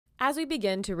As we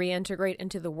begin to reintegrate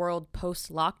into the world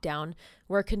post-lockdown,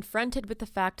 we're confronted with the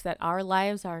fact that our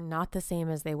lives are not the same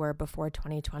as they were before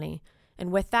 2020.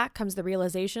 And with that comes the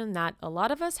realization that a lot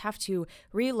of us have to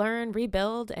relearn,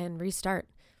 rebuild, and restart.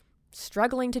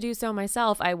 Struggling to do so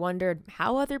myself, I wondered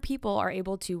how other people are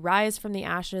able to rise from the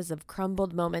ashes of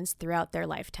crumbled moments throughout their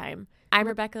lifetime. I'm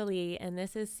Rebecca Lee, and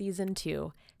this is Season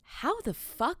 2. How the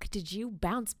fuck did you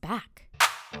bounce back?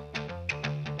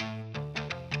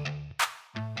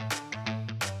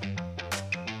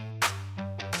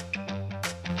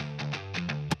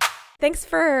 Thanks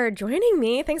for joining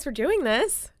me. Thanks for doing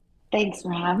this. Thanks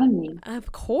for having me.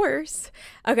 Of course.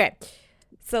 Okay,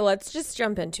 so let's just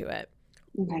jump into it.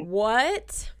 Okay.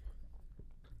 What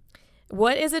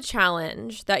is a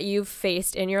challenge that you've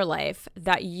faced in your life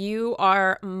that you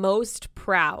are most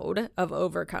proud of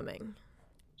overcoming?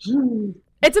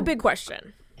 It's a big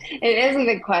question. It is a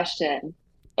big question.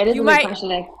 It is a big question.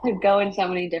 It could go in so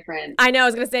many different. I know. I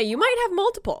was going to say, you might have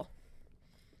multiple.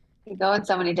 It could go in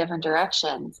so many different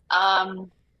directions. Of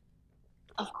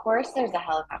course, there's a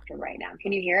helicopter right now.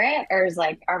 Can you hear it, or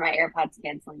are my AirPods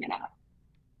canceling it out?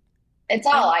 It's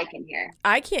all I can hear.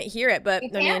 I can't hear it, but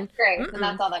you can't? Great, and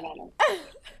that's all that matters.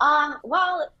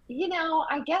 Well,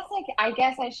 I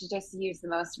guess I should just use the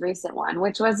most recent one,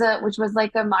 which was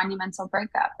like a monumental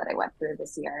breakup that I went through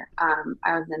this year.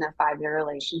 I was in a 5-year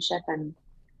relationship, and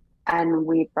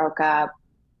we broke up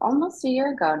almost a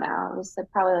year ago now. It was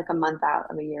probably like a month out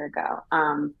of a year ago.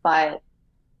 But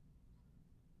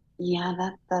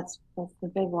yeah, that's the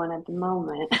big one at the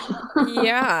moment.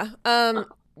 Yeah.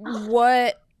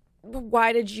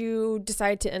 Why did you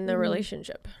decide to end the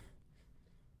relationship?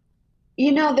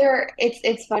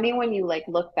 It's funny when you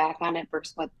look back on it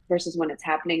versus when it's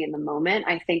happening in the moment.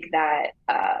 I think that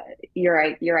your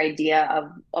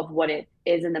idea of what it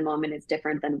is in the moment is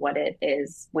different than what it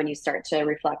is when you start to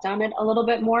reflect on it a little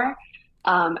bit more.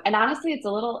 And honestly,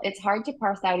 it's hard to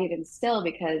parse out even still,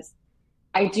 because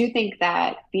I do think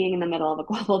that being in the middle of a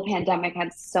global pandemic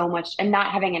had so much, and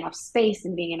not having enough space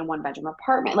and being in a 1-bedroom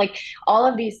apartment, all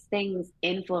of these things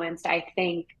influenced, I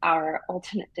think, our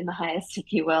ultimate demise,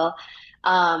 if you will.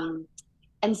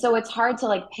 And so it's hard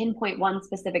to pinpoint one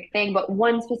specific thing, but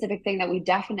one specific thing that we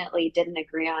definitely didn't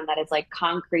agree on that is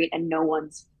concrete and no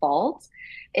one's fault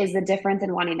is the difference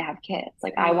in wanting to have kids.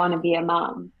 I want to be a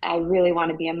mom. I really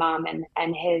want to be a mom. And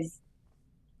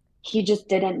he just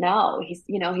didn't know. He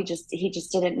just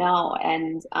didn't know.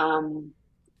 And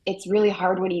it's really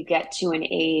hard when you get to an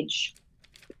age,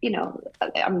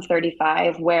 I'm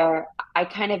 35, where I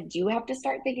kind of do have to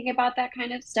start thinking about that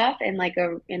kind of stuff in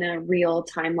in a real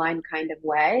timeline kind of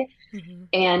way. Mm-hmm.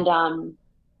 And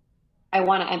I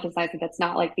want to emphasize that that's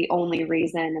not the only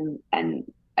reason.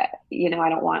 And I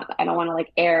don't want to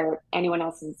air anyone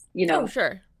else's, Oh,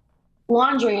 sure.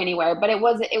 laundry anywhere, but it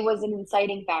was an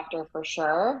inciting factor for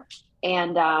sure.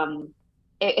 And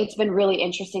it's been really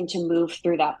interesting to move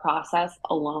through that process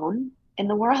alone in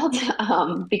the world,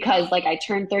 because I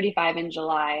turned 35 in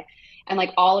July, and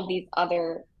all of these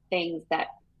other things that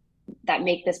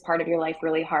make this part of your life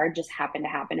really hard just happen to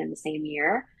happen in the same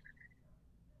year.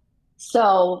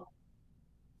 So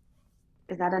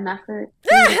is that enough for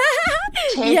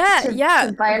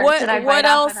yeah. What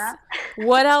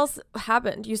What else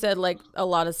happened? You said a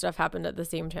lot of stuff happened at the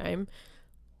same time.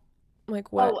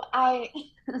 What? Oh,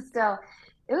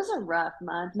 it was a rough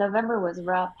month. November was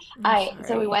rough.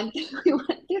 So we went through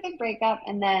the breakup,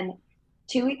 and then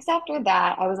 2 weeks after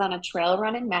that, I was on a trail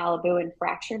run in Malibu and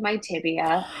fractured my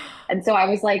tibia. And so I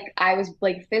was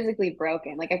physically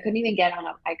broken. I couldn't even get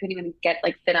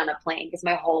fit on a plane because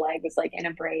my whole leg was in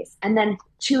a brace. And then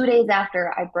 2 days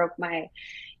after I broke my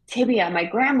tibia, my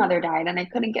grandmother died, and I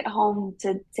couldn't get home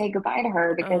to say goodbye to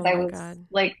her because I was God.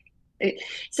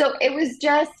 So it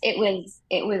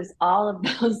was all of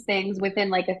those things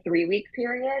within a 3-week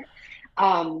period.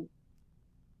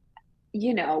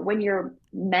 When you're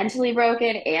mentally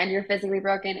broken and you're physically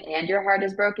broken and your heart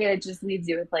is broken, it just leaves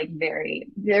you with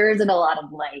there isn't a lot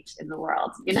of light in the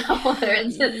world, there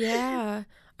isn't. Yeah.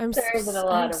 There isn't a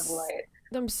lot of light.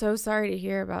 I'm so sorry to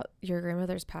hear about your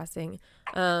grandmother's passing.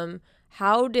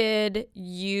 How did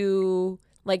you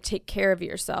take care of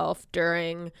yourself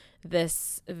during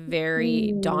this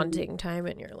very daunting time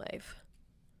in your life?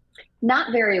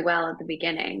 Not very well at the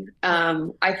beginning.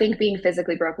 I think being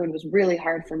physically broken was really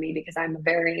hard for me because I'm a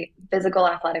very physical,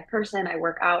 athletic person. I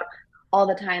work out all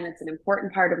the time. It's an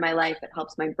important part of my life. It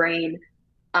helps my brain.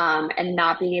 And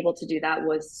not being able to do that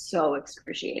was so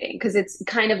excruciating, because it's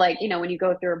kind of when you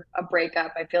go through a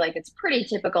breakup, I feel like it's pretty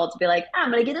typical to be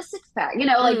I'm going to get a 6-pack,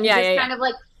 kind of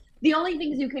the only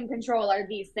things you can control are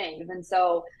these things. And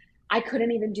so I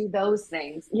couldn't even do those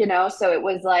things, you know? So it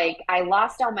was like I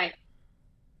lost all my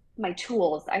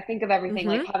tools. I think of everything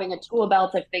like Mm-hmm. having a tool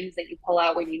belt of things that you pull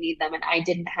out when you need them, and I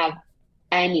didn't have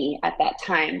any at that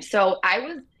time. So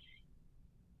I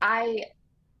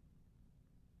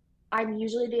I'm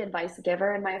usually the advice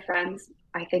giver in my friends.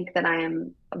 I think that I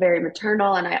am very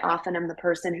maternal, and I often am the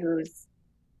person who's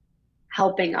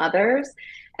helping others.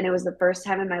 And it was the first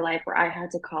time in my life where I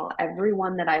had to call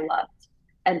everyone that I loved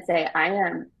and say, I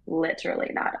am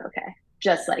literally not okay.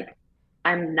 Just like,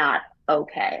 I'm not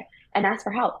okay. And ask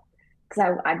for help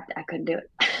because I couldn't do it.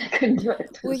 I couldn't do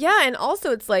it. Well, yeah, and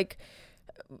also it's like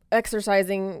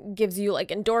exercising gives you like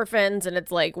endorphins, and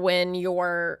it's like when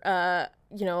you're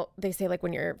they say like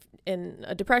when you're in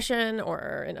a depression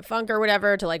or in a funk or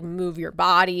whatever, to like move your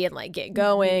body and like get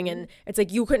going, Mhm. and it's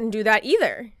like you couldn't do that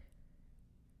either.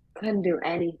 Couldn't do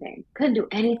anything. Couldn't do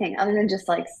anything other than just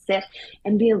like sit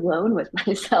and be alone with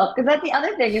myself. Because that's the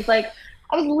other thing. It's like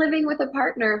I was living with a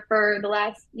partner for the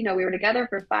last, we were together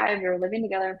for 5. We were living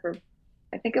together for,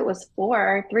 I think it was 4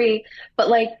 or 3. But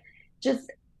like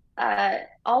just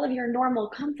all of your normal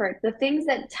comfort, the things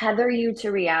that tether you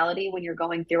to reality when you're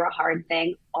going through a hard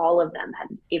thing, all of them had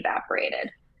evaporated.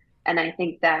 And I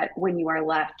think that when you are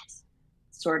left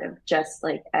sort of just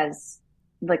like as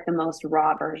like the most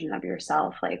raw version of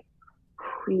yourself, like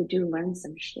you do learn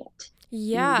some shit.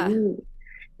 You Yeah. do.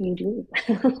 You do.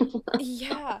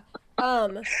 Yeah. Oh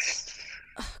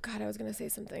God, I was gonna say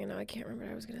something and now I can't remember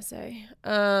what I was gonna say.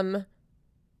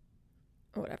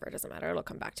 Whatever, it doesn't matter. It'll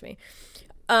come back to me.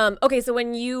 Okay, so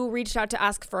when you reached out to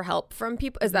ask for help from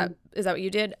people, is that what you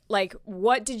did? Like,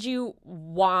 what did you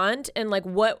want, and like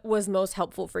what was most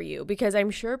helpful for you? Because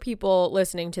I'm sure people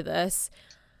listening to this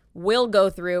will go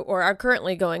through or are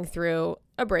currently going through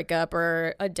a breakup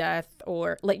or a death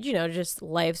or like, just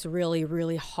life's really,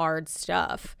 really hard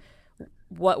stuff.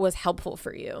 What was helpful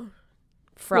for you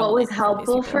What was from these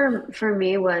helpful people? for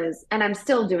me was, and I'm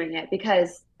still doing it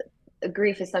because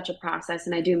grief is such a process,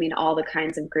 and I do mean all the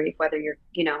kinds of grief, whether you're,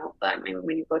 I mean,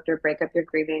 when you go through a breakup, you're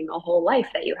grieving a whole life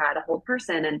that you had, a whole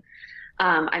person, and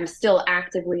I'm still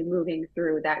actively moving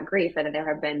through that grief, and there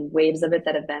have been waves of it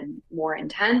that have been more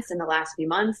intense in the last few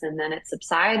months, and then it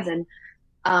subsides, and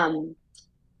um,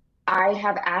 I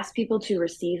have asked people to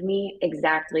receive me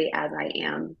exactly as I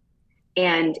am.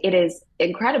 And it is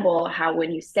incredible how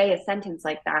when you say a sentence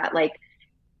like that, like,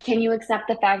 can you accept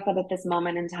the fact that at this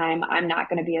moment in time, I'm not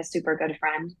going to be a super good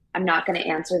friend? I'm not going to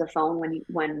answer the phone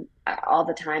when all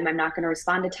the time. I'm not going to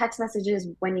respond to text messages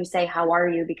when you say, how are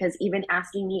you? Because even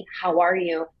asking me, how are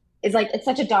you, is like, it's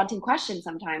such a daunting question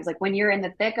sometimes. Like when you're in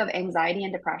the thick of anxiety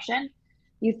and depression,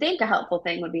 you think a helpful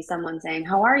thing would be someone saying,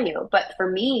 how are you? But for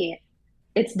me,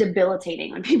 it's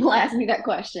debilitating when people ask me that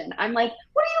question. I'm like,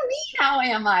 what do you mean, how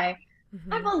am I?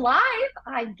 I'm Mm-hmm. alive,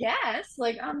 I guess.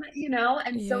 Like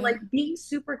and so Yeah. like being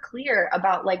super clear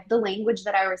about like the language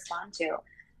that I respond to,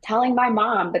 telling my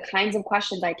mom the kinds of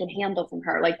questions I can handle from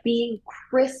her, like being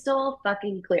crystal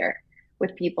fucking clear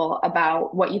with people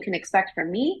about what you can expect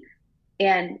from me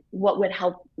and what would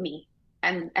help me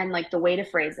and like the way to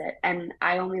phrase it. And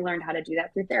I only learned how to do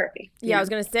that through therapy, Yeah, I was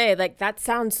going to say, like, that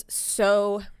sounds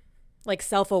so like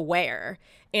self-aware,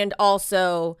 and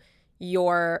also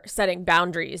you're setting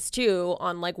boundaries too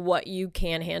on like what you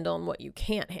can handle and what you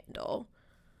can't handle.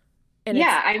 And it's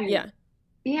Yeah, yeah.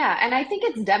 yeah, and I think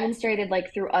it's demonstrated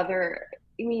like through other,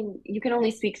 I mean, you can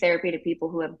only speak therapy to people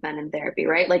who have been in therapy,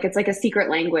 right? Like it's like a secret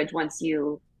language once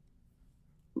you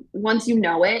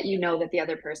know it, you know that the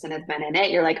other person has been in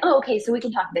it. You're like, "Oh, okay, so we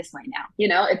can talk this way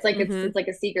now." It's like it's Mhm. it's like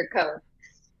a secret code.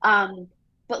 Um,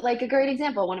 but like a great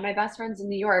example, one of my best friends in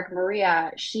New York,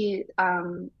 Maria, she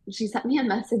sent me a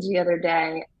message the other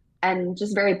day and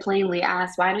just very plainly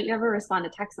asked, "Why don't you ever respond to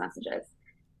text messages?"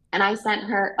 And I sent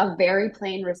her a very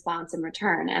plain response in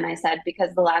return. And I said,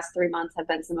 because the last 3 months have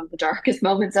been some of the darkest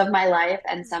moments of my life.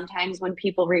 And sometimes when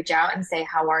people reach out and say,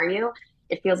 how are you?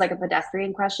 It feels like a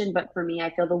pedestrian question. But for me, I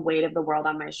feel the weight of the world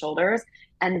on my shoulders.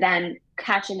 And then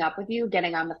catching up with you,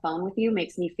 getting on the phone with you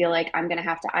makes me feel like I'm going to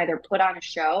have to either put on a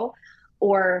show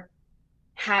or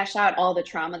hash out all the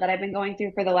trauma that I've been going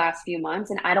through for the last few months.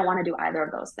 And I don't want to do either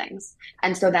of those things.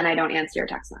 And so then I don't answer your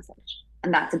text message.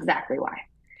 And that's exactly why.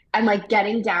 And like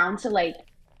getting down to like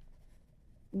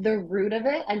the root of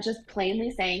it and just plainly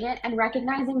saying it and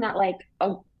recognizing that like,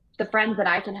 oh, the friends that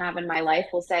I can have in my life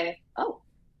will say, oh,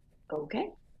 okay,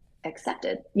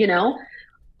 accepted,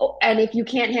 and if you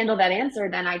can't handle that answer,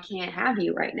 then I can't have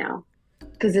you right now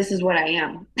because this is what I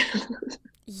am.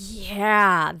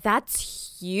 Yeah,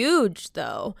 that's huge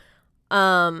though.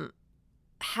 Um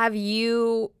have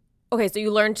you Okay, so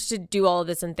you learned to do all of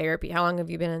this in therapy. How long have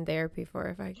you been in therapy for,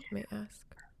 if I may ask?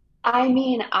 I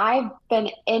mean, I've been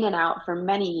in and out for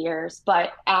many years,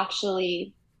 but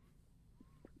actually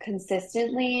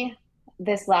consistently,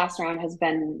 this last round has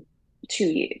been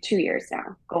 2 years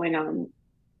now, going on.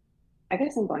 I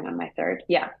guess I'm going on my third.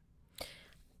 Yeah.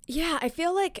 Yeah, I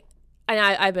feel like, and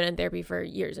I've been in therapy for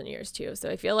years and years too. So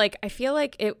I feel like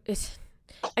it's.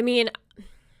 I mean,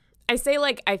 I say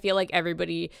like I feel like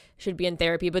everybody should be in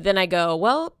therapy, but then I go,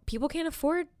 well, people can't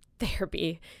afford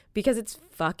therapy because it's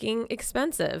fucking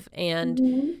expensive, and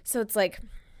Hmm. so it's like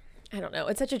I don't know.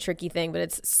 It's such a tricky thing, but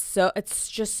it's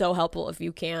just so helpful if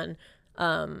you can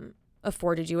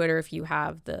afford to do it, or if you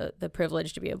have the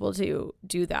privilege to be able to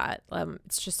do that.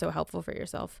 It's just so helpful for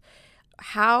yourself.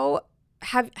 How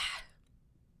have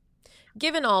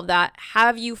given all of that,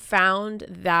 have you found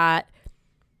that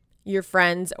your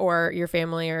friends or your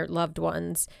family or loved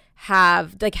ones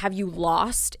have you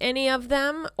lost any of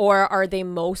them, or are they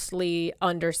mostly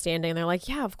understanding? They're like,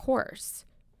 yeah, of course.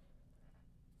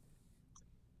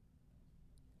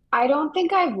 I don't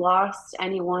think I've lost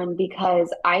anyone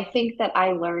because I think that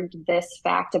I learned this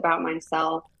fact about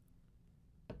myself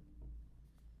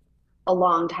a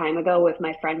long time ago with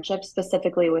my friendships,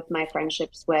 specifically with my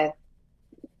friendships with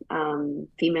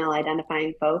female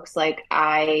identifying folks. Like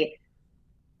I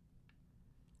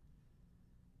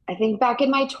think back in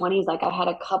my 20s, like I had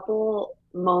a couple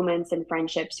moments in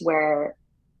friendships where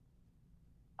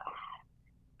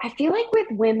I feel like with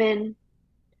women,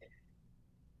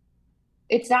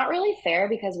 it's not really fair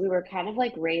because we were kind of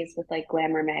like raised with like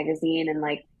Glamour magazine and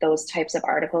like those types of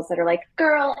articles that are like,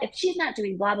 girl, if she's not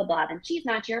doing blah blah blah, then she's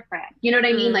not your friend. You know what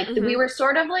I mean? Like we Mm-hmm. were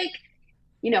sort of like,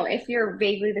 if you're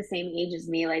vaguely the same age as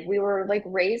me, like we were like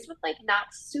raised with like not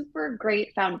super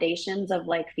great foundations of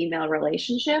like female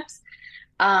relationships.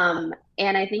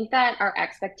 And I think that our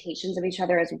expectations of each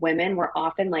other as women were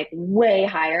often like way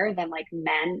higher than like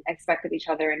men expect of each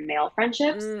other in male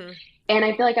friendships. Mm. And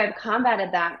I feel like I've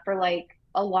combated that for like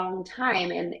a long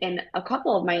time in a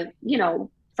couple of my,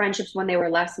 friendships when they were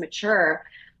less mature,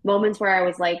 moments where I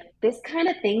was like, this kind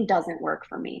of thing doesn't work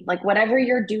for me. Like whatever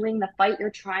you're doing, the fight you're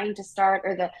trying to start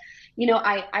or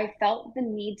I felt the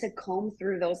need to comb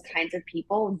through those kinds of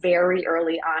people very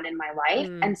early on in my life.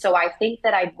 Mm. And so I think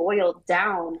that I boiled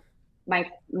down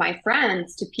my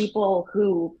friends to people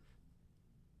who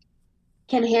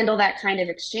can handle that kind of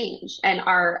exchange and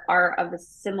are of a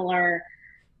similar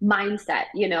mindset,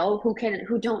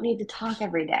 who don't need to talk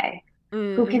every day,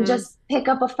 who can Mm-hmm. just pick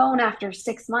up a phone after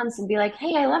 6 months and be like,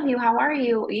 hey, I love you, how are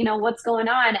you, what's going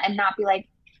on, and not be like,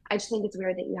 I just think it's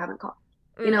weird that you haven't called.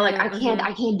 Like I can't Mm-hmm.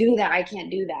 I can't do that. I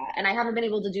can't do that. And I haven't been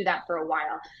able to do that for a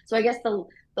while. So I guess the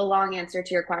long answer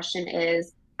to your question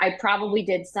is I probably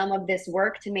did some of this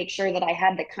work to make sure that I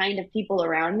had the kind of people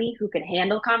around me who could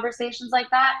handle conversations like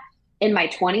that in my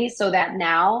 20s so that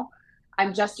now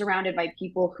I'm just surrounded by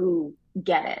people who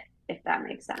get it, if that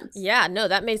makes sense. Yeah, no,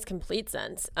 that makes complete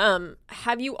sense.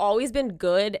 Have you always been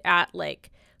good at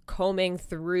like combing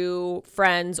through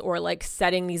friends, or like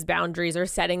setting these boundaries or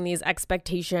setting these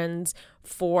expectations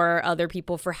for other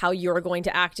people for how you're going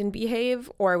to act and behave?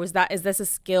 Or is this a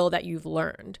skill that you've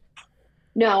learned?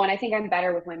 No, and I think I'm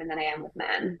better with women than I am with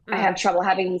men. I Mm. have trouble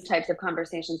having these types of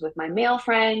conversations with my male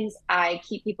friends. I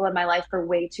keep people in my life for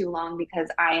way too long because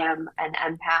I am an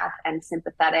empath and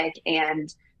sympathetic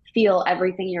and feel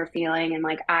everything you're feeling. And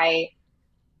like,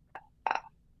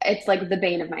 it's like the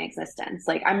bane of my existence.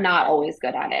 Like, I'm not always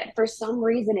good at it. For some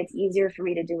reason, it's easier for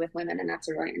me to do with women. And that's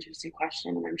a really interesting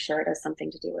question. And I'm sure it has something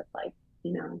to do with like,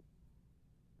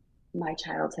 my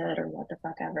childhood or what the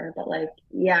fuck ever. But like,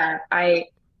 yeah,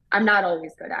 I'm not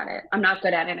always good at it. I'm not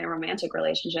good at it in romantic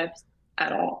relationships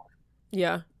at all.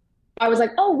 Yeah. I was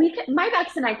like, oh, my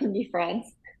ex and I can be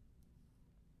friends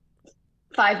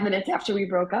 5 minutes after we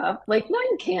broke up. Like, no,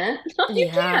 you can't. No, you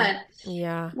Yeah. can't.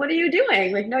 Yeah. What are you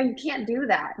doing? Like, no, you can't do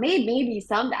that. Maybe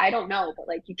some, I don't know, but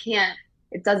like, you can't.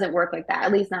 It doesn't work like that.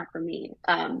 At least not for me.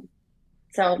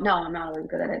 So no, I'm not always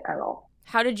good at it at all.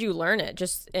 How did you learn it?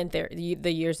 Just in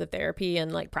the years of therapy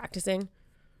and like practicing?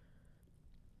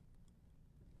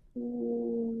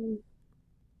 Mm,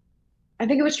 I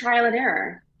think it was trial and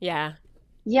error. Yeah.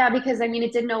 Yeah, because I mean,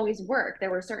 it didn't always work. There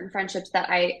were certain friendships that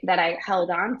I held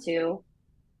on to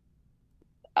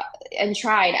and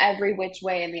tried every which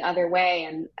way and the other way,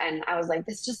 and I was like,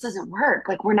 this just doesn't work.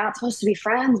 Like, we're not supposed to be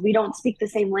friends. We don't speak the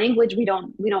same language. We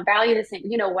don't value the same,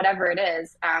 whatever it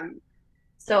is.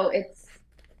 So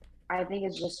I think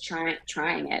it's just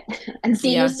trying it and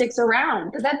seeing who Yeah. sticks around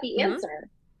because that's the Mm-hmm. answer.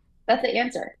 That's the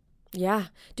answer. Yeah.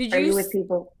 Did Are you? you with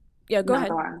people? Yeah. Go No,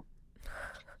 go ahead. on.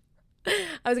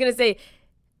 I was gonna say,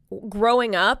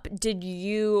 growing up, did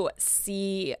you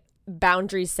see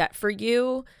boundaries set for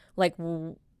you? Like,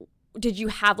 did you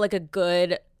have like a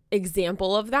good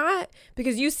example of that?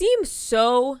 Because you seem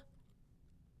so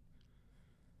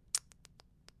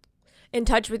in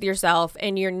touch with yourself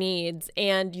and your needs,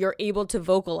 and you're able to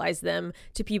vocalize them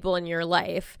to people in your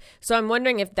life. So I'm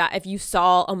wondering if you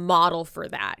saw a model for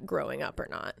that growing up or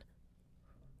not.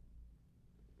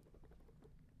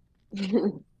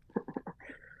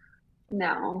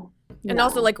 No, And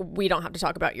also, no. like, we don't have to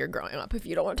talk about your growing up if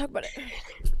you don't want to talk about it.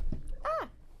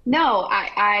 No,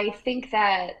 I think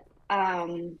that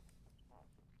I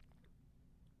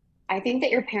think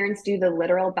that your parents do the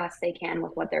literal best they can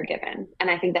with what they're given. And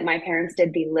I think that my parents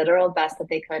did the literal best that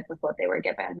they could with what they were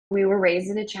given. We were raised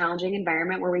in a challenging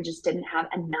environment where we just didn't have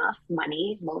enough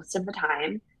money most of the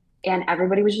time. And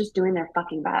everybody was just doing their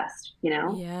fucking best, you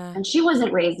know? Yeah. And she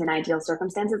wasn't raised in ideal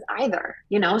circumstances either,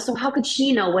 you know? So how could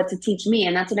she know what to teach me?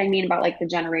 And that's what I mean about like the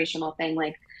generational thing.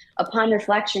 Like upon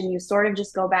reflection, you sort of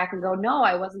just go back and go, no,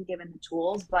 I wasn't given the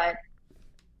tools, but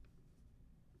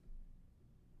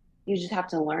you just have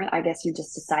to learn. I guess you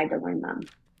just decide to learn them.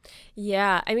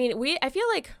 Yeah. I mean, I feel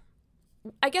like,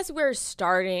 I guess we're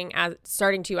starting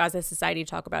to as a society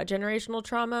talk about generational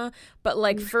trauma, but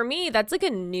like for me that's like a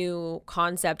new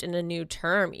concept and a new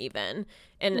term even.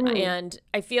 Mm. And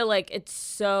I feel like it's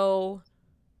so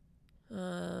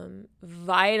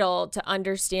vital to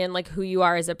understand like who you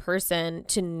are as a person,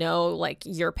 to know like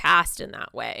your past in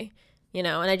that way, you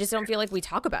know, and I just don't feel like we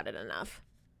talk about it enough.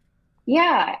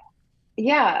 Yeah,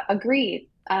 yeah, agreed.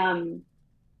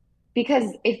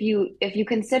 Because if you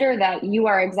consider that you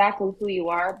are exactly who you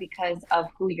are because of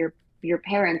who your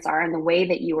parents are and the way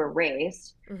that you were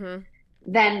raised, Mm-hmm.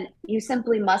 then you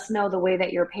simply must know the way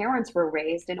that your parents were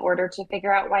raised in order to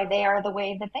figure out why they are the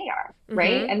way that they are,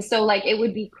 right? Mm-hmm. And so like it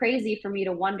would be crazy for me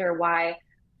to wonder why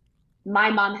my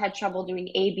mom had trouble doing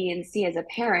A, B, and C as a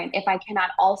parent if I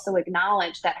cannot also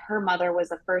acknowledge that her mother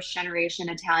was a first generation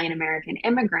Italian American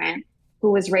immigrant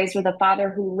who was raised with a father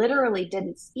who literally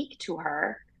didn't speak to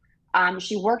her.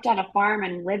 She worked on a farm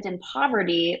and lived in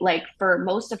poverty like for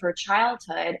most of her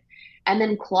childhood, and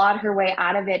then clawed her way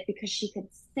out of it because she could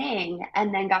sing,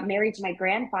 and then got married to my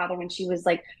grandfather when she was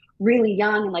like really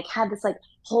young and like had this like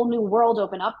whole new world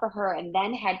open up for her, and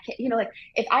then had you know, like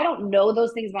if I don't know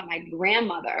those things about my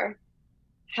grandmother,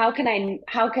 how can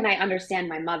I understand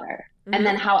my mother? And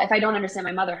then Mm-hmm. how, if I don't understand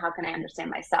my mother, how can I understand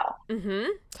myself? Mm-hmm.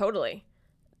 Totally.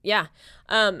 Yeah.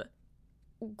 um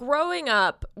Growing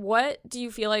up, what do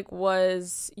you feel like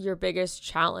was your biggest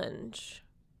challenge?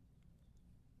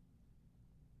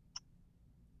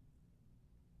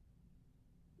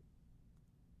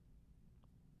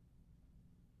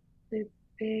 The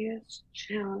biggest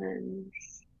challenge.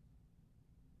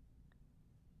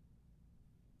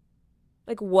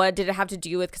 Like, what did it have to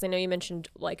do with? Because I know you mentioned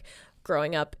like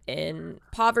growing up in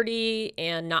poverty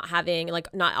and not having,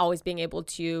 like, not always being able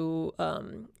to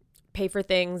pay for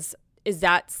things. Is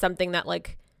that something that,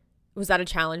 like, was that a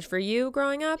challenge for you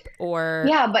growing up, or?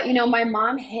 Yeah, but you know, my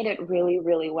mom hid it really,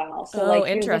 really well. So Oh, like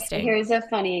interesting. here's a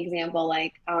funny example.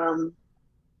 Like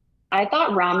I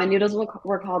thought ramen noodles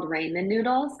were called ramen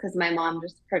noodles because my mom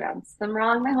just pronounced them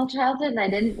wrong my whole childhood, and I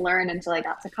didn't learn until I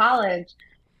got to college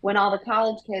when all the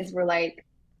college kids were like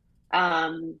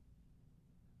um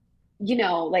you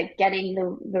know, like getting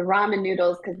the ramen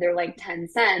noodles because they're like 10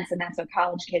 cents and that's what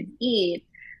college kids eat.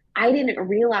 I didn't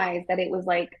realize that it was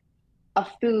like a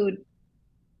food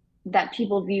that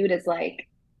people viewed as like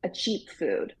a cheap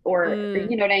food, or Mm,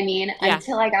 you know what I mean, yeah.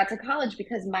 until I got to college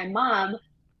because my mom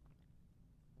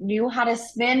knew how to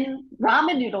spin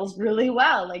ramen noodles really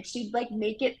well. Like she'd like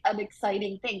make it an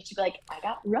exciting thing. She'd be like, I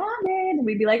got ramen. And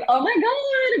we'd be like, oh my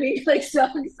God. And we'd be like so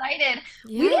excited.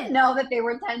 We Yeah. didn't know that they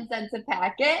were 10 cents a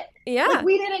packet. Like Yeah.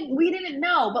 we didn't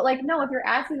know. But like, no, if you're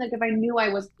asking like if I knew I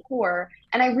was poor,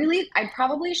 and I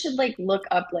probably should like look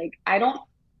up, like, I don't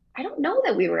know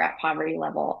that we were at poverty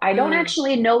level. I don't Mm,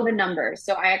 actually know the numbers.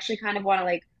 So I actually kind of want to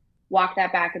like walk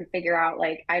that back and figure out,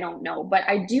 like, I don't know. But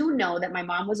I do know that my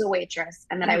mom was a waitress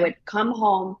and that I mm-hmm. would come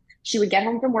home. She would get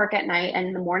home from work at night, and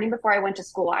in the morning before I went to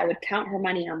school, I would count her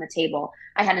money on the table.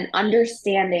 I had an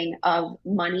understanding of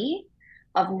money,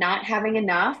 of not having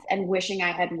enough and wishing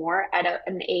I had more at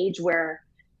an age where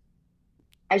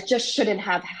I just shouldn't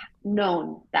have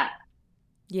known that,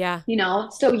 Yeah. you know?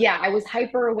 So yeah, I was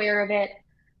hyper aware of it.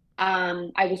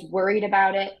 I was worried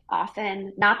about it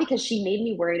often, not because she made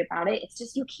me worried about it. It's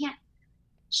just you can't.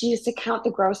 She used to count the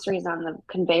groceries on the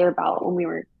conveyor belt when we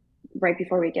were right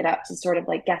before we get up to sort of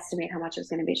like guesstimate how much it was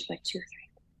going to be. She's like 2 or 3.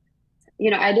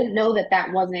 You know, I didn't know that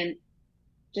that wasn't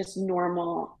just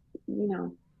normal. You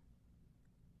know,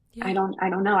 Yeah. I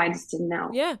don't know. I just didn't know.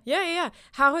 Yeah. Yeah. Yeah.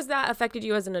 How has that affected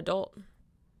you as an adult?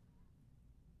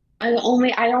 I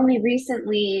only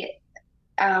recently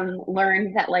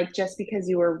learned that like just because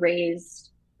you were raised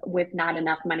with not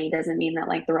enough money doesn't mean that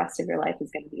like the rest of your life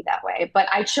is going to be that way. But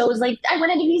I chose like I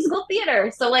went into musical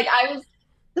theater, so like I was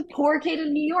the poor kid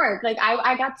in New York. Like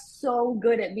I got so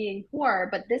good at being poor,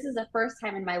 but this is the first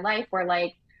time in my life where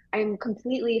like I'm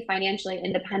completely financially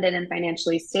independent and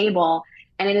financially stable,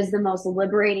 and it is the most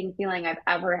liberating feeling I've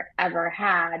ever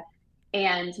had.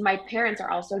 And my parents are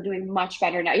also doing much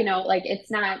better now. You know, like it's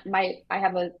not my I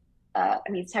have a I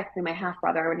mean, it's technically my half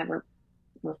brother. I would never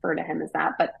refer to him as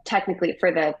that, but technically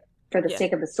for the Yeah.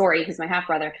 sake of the story, he's my half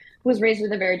brother who was raised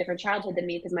with a very different childhood than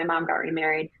me because my mom got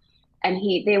remarried, and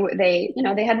they you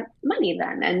know they had money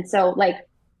then, and so like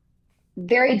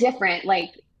very different. Like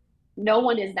no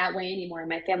one is that way anymore in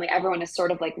my family. Everyone is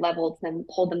sort of like leveled and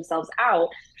pulled themselves out,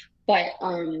 but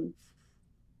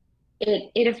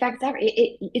it affects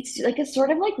it's like a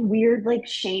sort of like weird like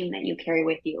shame that you carry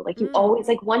with you. Like you Mm. always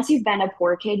like once you've been a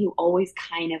poor kid, you always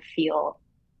kind of feel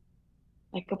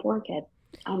like a poor kid.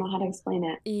 I don't know how to explain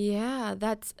it. Yeah,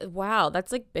 that's wow.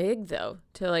 That's like big though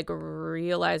to like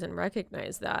realize and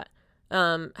recognize that.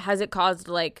 Has it caused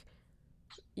like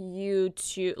you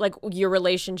to like your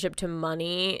relationship to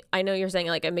money? I know you're saying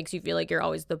like it makes you feel like you're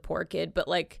always the poor kid, but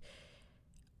like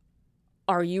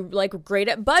are you like great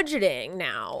at budgeting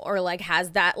now, or like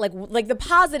has that like the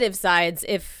positive sides,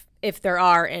 if there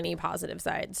are any positive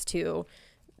sides to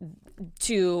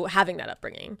having that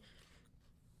upbringing?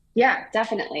 Yeah,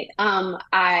 definitely.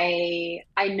 I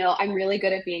know I'm really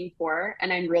good at being poor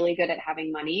and I'm really good at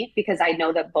having money because I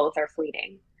know that both are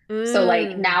fleeting. So like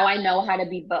Mm. now I know how to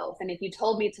be both. And if you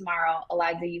told me tomorrow,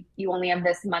 Eliza, you only have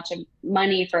this much of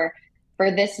money for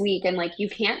this week, and like you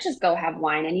can't just go have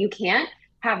wine, and you can't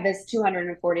have this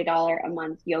 $240 a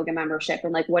month yoga membership,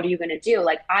 and like what are you gonna do?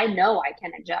 Like I know I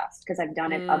can adjust because I've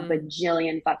done it a Mm.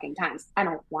 bajillion fucking times. I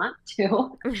don't want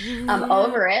to. I'm Yeah.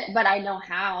 over it, but I know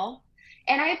how,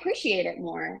 and I appreciate it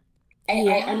more. I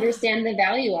Yeah. understand the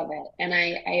value of it, and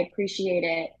I appreciate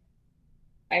it.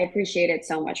 I appreciate it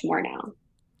so much more now.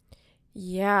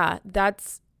 Yeah,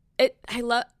 that's it. I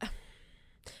love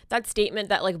that statement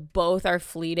that like both are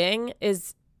fleeting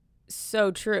is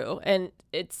so true. And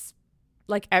it's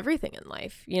like everything in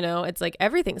life, you know, it's like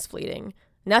everything's fleeting.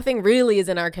 Nothing really is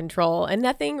in our control and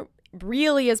nothing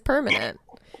really is permanent.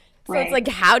 So it's Right. like,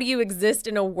 how do you exist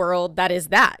in a world that is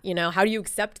that, you know, how do you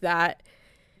accept that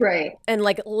Right. and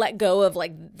like let go of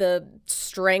like the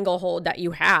stranglehold that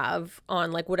you have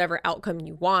on like whatever outcome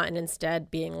you want, and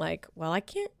instead being like, well, I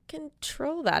can't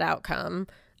control that outcome.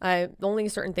 I only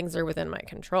certain things are within my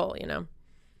control, you know.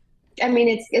 I mean,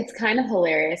 it's kind of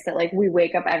hilarious that like we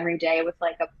wake up every day with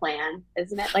like a plan,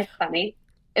 isn't it? Like funny.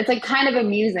 It's like kind of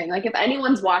amusing. Like if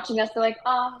anyone's watching us, they're like,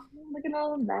 oh, look at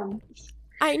all of them.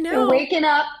 I They're know. waking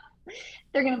up.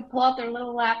 They're gonna pull out their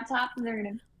little laptop and they're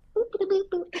gonna boop, boop, boop,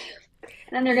 boop.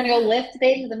 And then they're gonna go Yeah. lift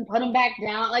things and put them back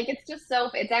down. Like it's just so.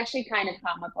 It's actually kind of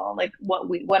comical. Like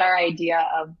what our idea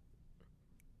of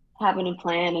having a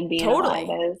plan and being alive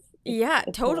Totally. is. Yeah,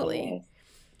 It's totally.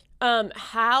 hilarious.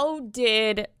 How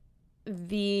did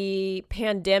the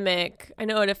pandemic, I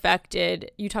know it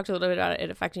affected, you talked a little bit about it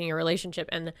affecting your relationship,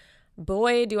 and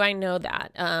boy, do I know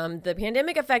that. The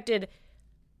pandemic affected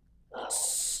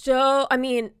I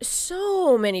mean,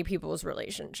 so many people's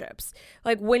relationships.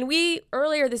 Like when we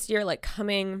earlier this year, like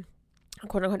coming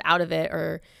quote unquote out of it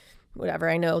or whatever,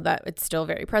 I know that it's still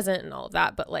very present and all of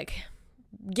that, but like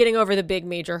getting over the big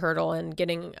major hurdle and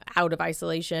getting out of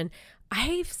isolation,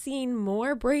 I've seen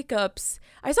more breakups.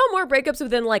 I saw more breakups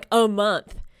within like a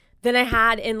month than I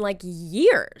had in like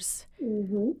years.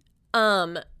 Hmm.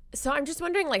 Um, so I'm just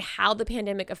wondering like how the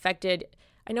pandemic affected,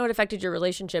 I know it affected your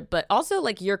relationship, but also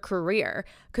like your career,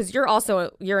 because you're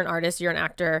an artist, you're an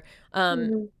actor.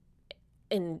 Hmm.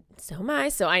 And so am I.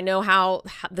 So I know how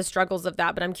the struggles of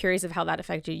that, but I'm curious of how that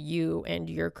affected you and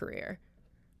your career.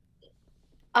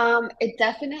 It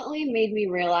definitely made me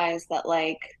realize that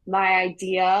like my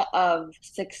idea of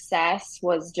success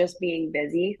was just being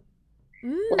busy.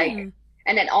 Like, Mm.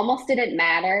 and it almost didn't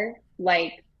matter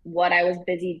like what I was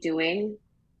busy doing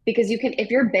because you can, if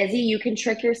you're busy, you can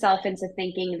trick yourself into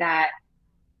thinking that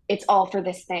it's all for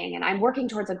this thing and I'm working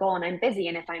towards a goal and I'm busy.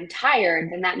 And if I'm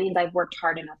tired, then that means I've worked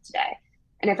hard enough today.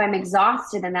 And if I'm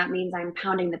exhausted, then that means I'm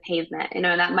pounding the pavement. You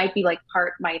know, that might be like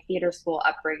part my theater school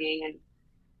upbringing and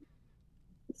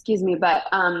excuse me, but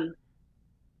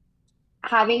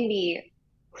having the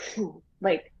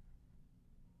like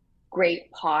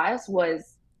great pause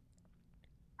was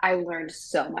I learned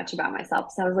so much about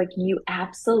myself. So I was like, you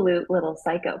absolute little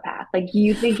psychopath. Like,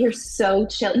 you think you're so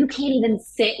chill. You can't even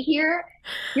sit here.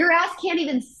 Your ass can't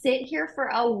even sit here for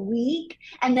a week.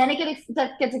 And then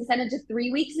that gets extended to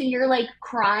 3 weeks and you're like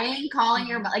crying, calling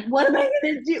your, like, what am I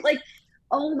going to do? Like,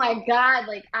 oh my God.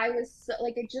 Like, I was so,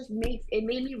 like, it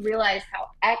made me realize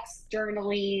how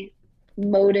externally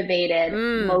motivated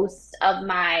most of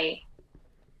my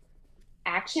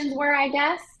actions were, I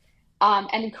guess.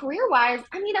 And career wise,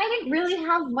 I mean, I didn't really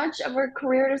have much of a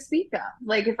career to speak of.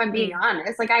 Like, if I'm being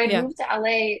honest, like I had moved to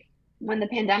LA when the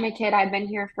pandemic hit. I'd been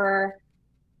here for,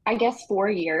 I guess, 4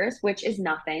 years, which is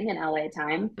nothing in LA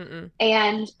time.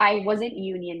 And I wasn't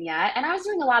union yet. And I was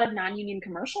doing a lot of non-union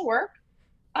commercial work.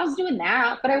 I was doing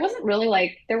that, but I wasn't really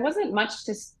like, there wasn't much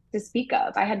to speak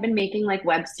of. I had been making like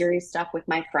web series stuff with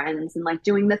my friends and like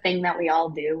doing the thing that we all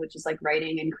do, which is like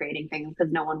writing and creating things because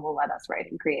no one will let us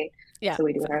write and create. Yeah, so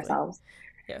we do it ourselves.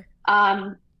 Yeah.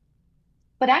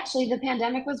 But actually the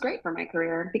pandemic was great for my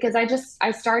career because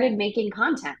I started making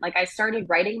content. Like, I started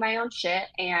writing my own shit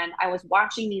and I was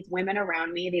watching these women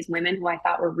around me, these women who I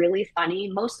thought were really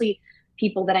funny, mostly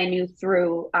people that I knew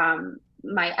through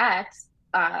my ex,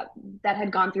 that had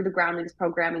gone through the Groundlings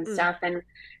program and stuff, and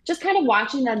just kind of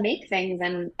watching them make things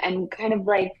and kind of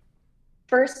like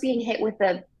first being hit with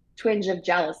the twinge of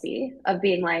jealousy of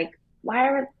being like, why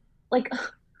are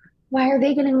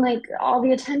they getting like all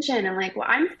the attention? And like, well,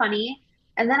 I'm funny.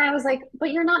 And then I was like,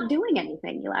 but you're not doing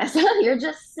anything, Elisa. You're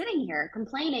just sitting here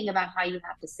complaining about how you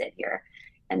have to sit here.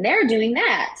 And they're doing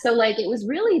that. So like, it was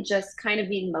really just kind of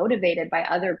being motivated by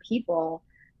other people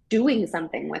doing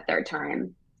something with their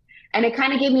time. And it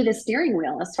kind of gave me the steering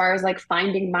wheel as far as like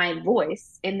finding my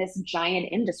voice in this giant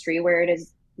industry where it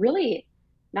is really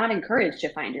not encouraged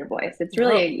to find your voice. It's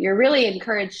really, you're really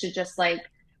encouraged to just like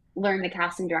learn the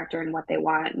casting director and what they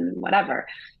want and whatever.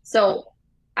 So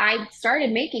I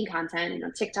started making content,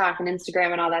 TikTok and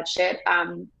Instagram and all that shit,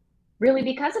 really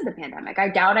because of the pandemic. I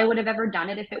doubt I would have ever done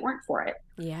it if it weren't for it.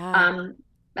 Yeah.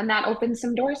 And that opened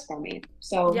some doors for me.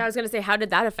 So yeah, I was going to say, how did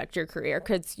that affect your career?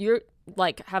 Because you're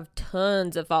like have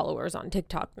tons of followers on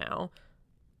TikTok now.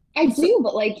 I do,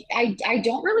 but like I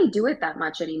don't really do it that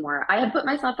much anymore. I had put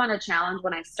myself on a challenge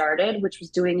when I started, which was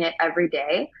doing it every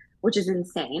day, which is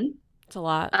insane. It's a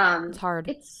lot. It's hard.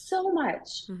 It's so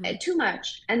much, too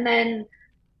much. And then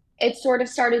it sort of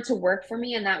started to work for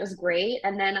me and that was great.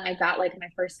 And then I got like my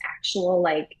first actual,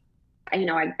 like,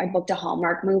 I booked a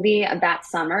Hallmark movie that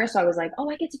summer. So I was like, oh,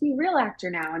 I get to be a real actor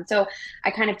now. And so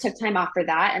I kind of took time off for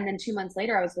that. And then 2 months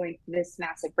later, I was going through this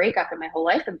massive breakup and my whole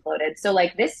life imploded. So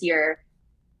like this year,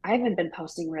 I haven't been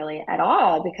posting really at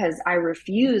all because I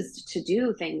refused to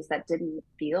do things that didn't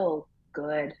feel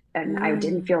good. And I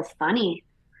didn't feel funny.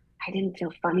 I didn't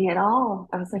feel funny at all.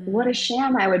 I was like, what a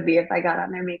sham I would be if I got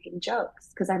on there making jokes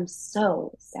because I'm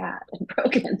so sad and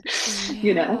broken,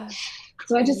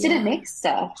 So I just didn't make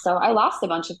stuff. So I lost a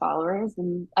bunch of followers.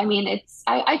 And I mean,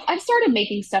 I've started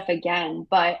making stuff again,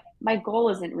 but my goal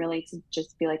isn't really to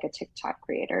just be like a TikTok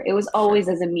creator. It was always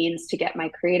as a means to get my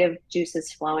creative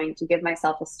juices flowing, to give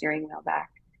myself a steering wheel back.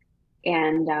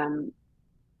 And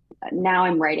now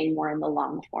I'm writing more in the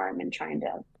long form and trying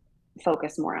to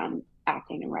focus more on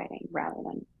acting and writing rather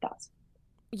than thoughts.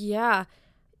 Yeah.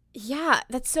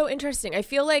 That's so interesting. I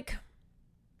feel like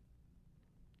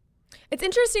it's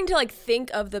interesting to like think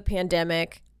of the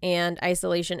pandemic and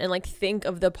isolation and like think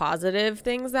of the positive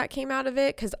things that came out of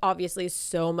it, because obviously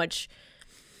so much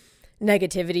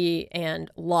negativity and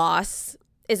loss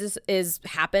is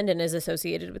happened and is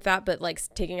associated with that. But like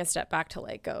taking a step back to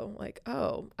like go like,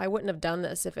 oh, I wouldn't have done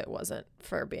this if it wasn't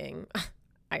for being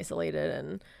isolated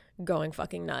and going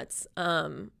fucking nuts. I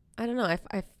don't know.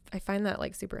 I find that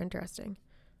like super interesting.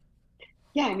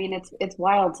 Yeah, I mean, it's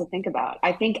wild to think about.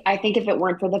 I think if it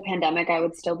weren't for the pandemic, I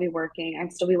would still be working.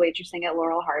 I'd still be waitressing at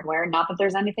Laurel Hardware. Not that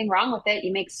there's anything wrong with it.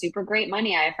 You make super great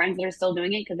money. I have friends that are still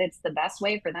doing it because it's the best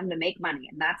way for them to make money,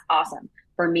 and that's awesome.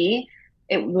 For me,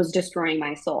 it was destroying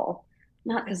my soul.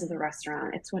 Not because of the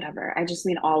restaurant. It's whatever. I just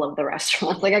mean all of the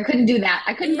restaurants. Like I couldn't do that.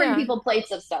 I couldn't bring people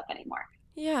plates of stuff anymore.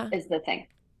 Yeah. Is the thing.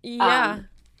 Yeah.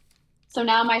 So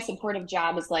now my supportive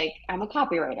job is like, I'm a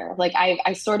copywriter. Like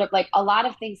I sort of like a lot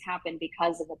of things happened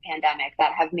because of the pandemic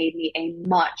that have made me a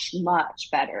much, much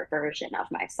better version of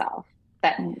myself.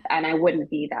 And I wouldn't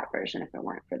be that version if it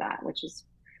weren't for that, which is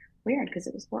weird because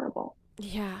it was horrible.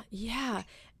 Yeah. Yeah.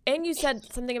 And you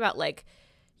said something about like,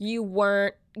 you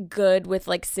weren't good with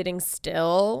like sitting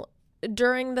still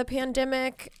during the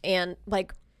pandemic, and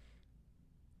like,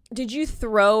 did you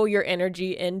throw your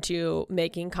energy into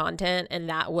making content and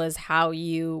that was how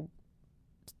you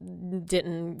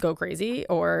didn't go crazy,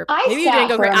 or I maybe you didn't sat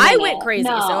go for crazy. a I minute. went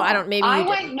crazy, so I don't. Maybe you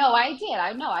didn't. No, I did.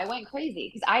 I went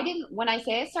crazy because I didn't, when I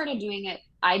say I started doing it,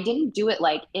 I didn't do it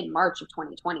like in March of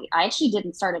 2020. I actually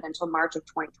didn't start it until March of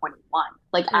 2021.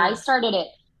 Like I Mm, started it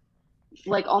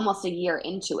like almost a year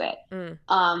into it. mm.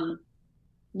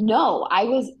 No, I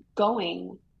was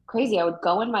going crazy. I would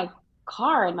go in my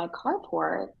car in my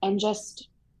carport and just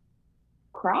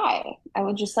cry. I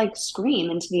would just like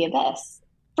scream into the abyss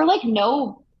for like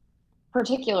no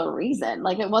particular reason.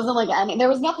 Like it wasn't like any, there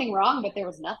was nothing wrong, but there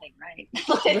was nothing right.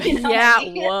 Like, you know what I Yeah.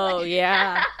 mean? Whoa.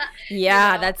 Yeah. You Yeah.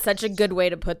 know? That's such a good way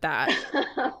to put that.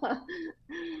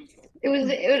 It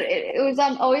was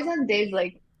on always on days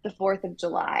like the 4th of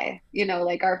July, you know,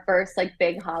 like our first like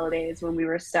big holidays when we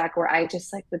were stuck, where I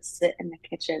just like would sit in the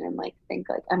kitchen and like think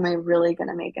like, am I really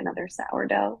gonna make another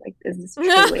sourdough? Like, is this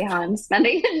truly how I'm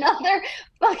spending another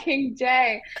fucking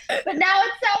day? But now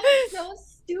it sounds so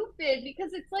stupid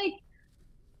because it's like,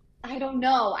 I don't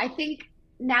know. I think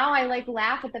now I like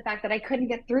laugh at the fact that I couldn't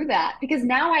get through that, because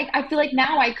now I feel like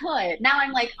now I could. Now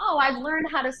I'm like, oh, I've learned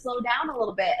how to slow down a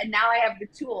little bit and now I have the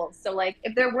tools. So like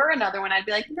if there were another one, I'd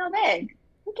be like, no, babe,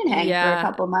 we can hang for a Yeah.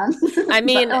 couple months. I But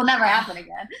mean, it'll never happen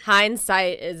again.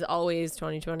 hindsight is always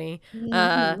 2020.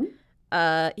 Hmm.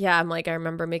 Yeah, I'm like, I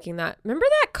remember making that. Remember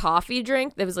that coffee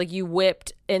drink that was like you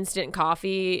whipped instant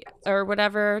coffee or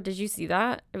whatever? Did you see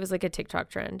that? It was like a TikTok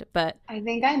trend, but I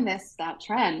think I missed that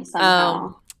trend um,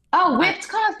 somehow. Oh, uh, whipped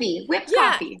coffee. Whipped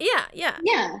yeah, coffee. yeah, yeah,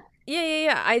 Yeah.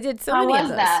 yeah. I did so How many of was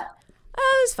those. that?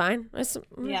 It was fine.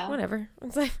 Yeah. Whatever.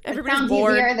 It's like It everybody's sounds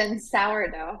bored. easier than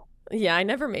sourdough. Yeah, I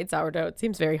never made sourdough. It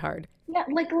seems very hard. Yeah,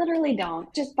 like literally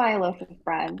don't. Just buy a loaf of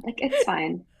bread. Like it's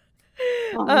fine.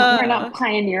 We're Uh, not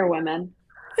pioneer women.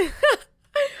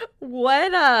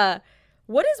 what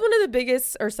what is one of the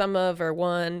biggest, or some of, or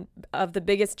one of the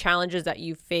biggest challenges that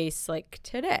you face like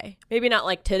today? Maybe not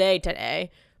like today,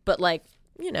 but like,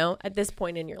 at this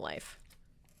point in your life.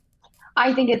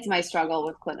 I think it's my struggle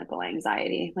with clinical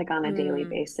anxiety, like on a daily Mm,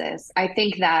 basis. I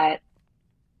think that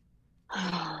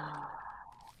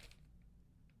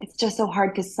it's just so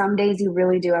hard because some days you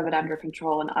really do have it under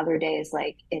control, and other days,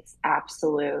 like it's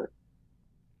absolute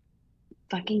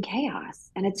fucking chaos.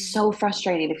 And it's so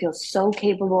frustrating to feel so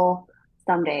capable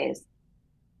some days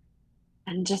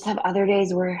and just have other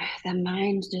days where the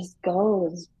mind just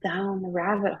goes down the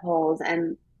rabbit holes,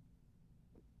 and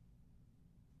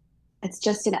it's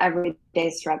just an everyday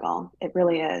struggle. It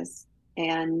really is.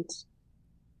 And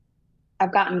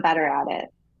I've gotten better at it.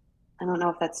 I don't know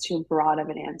if that's too broad of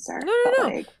an answer, no, but no,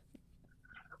 no. like,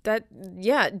 That,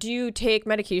 yeah. Do you take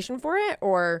medication for it,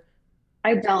 or?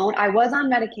 I don't. I was on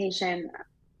medication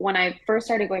when I first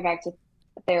started going back to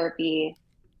therapy.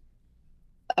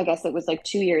 I guess it was like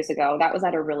 2 years ago. That was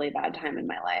at a really bad time in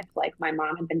my life. Like, my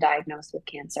mom had been diagnosed with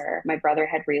cancer, my brother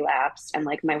had relapsed, and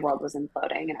like my world was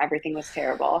imploding and everything was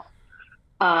terrible.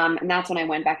 And that's when I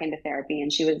went back into therapy,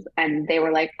 and they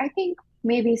were like, I think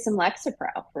maybe some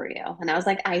Lexapro for you. And I was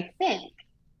like, I think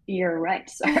you're right,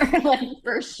 sir. Like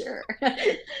for sure.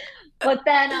 But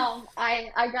then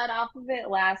I got off of it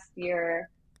last year.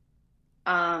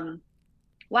 Um,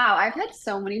 wow, I've had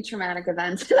so many traumatic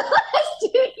events in the last 2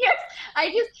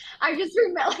 years. I just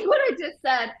remember like what I just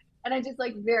said, and I just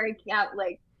like very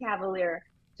cavalier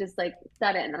just like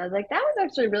said it, and I was like, that was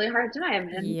actually a really hard time.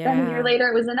 And then a year Yeah. later,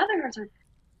 it was another hard time.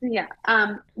 Yeah.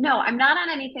 No, I'm not on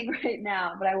anything right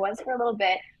now, but I was for a little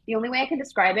bit. The only way I can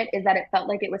describe it is that it felt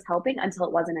like it was helping until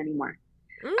it wasn't anymore.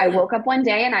 I Mm, woke up one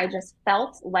day and I just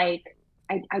felt like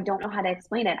I don't know how to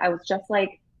explain it. I was just like,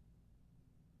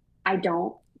 I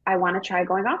don't, I want to try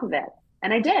going off of it.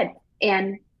 And I did.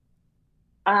 And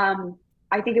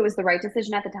I think it was the right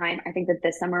decision at the time. I think that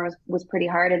this summer was pretty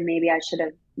hard, and maybe I should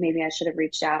have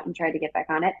reached out and tried to get back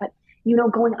on it. But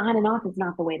going on and off is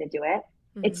not the way to do it.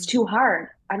 It's mhm. too hard.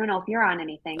 I don't know if you're on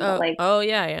anything, but Oh, like, oh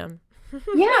yeah, I am.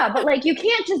 yeah, but like you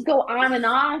can't just go on and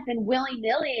off and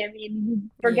willy-nilly. I mean, you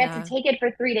forget to Yeah. take it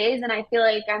for 3 days, and I feel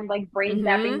like I'm like brain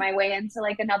zapping Mm-hmm. my way into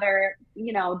like another,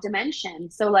 dimension.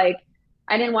 So like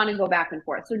I didn't want to go back and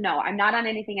forth. So no, I'm not on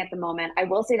anything at the moment. I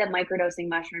will say that microdosing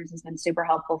mushrooms has been super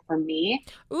helpful for me.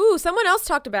 Ooh, someone else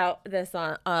talked about this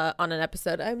on an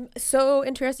episode. I'm so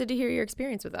interested to hear your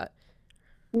experience with that.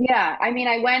 Yeah, I mean,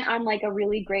 I went on like a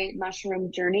really great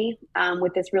mushroom journey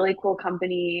with this really cool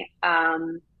company.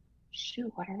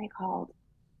 Shoot, what are they called?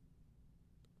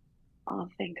 I'll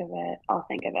think of it. I'll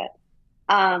think of it.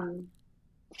 Um,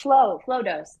 Flow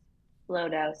Dose, Flow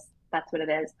Dose. That's what it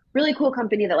is. Really cool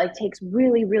company that like takes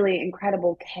really, really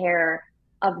incredible care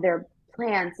of their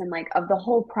plants and like of the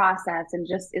whole process, and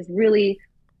just is really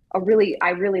I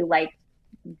really like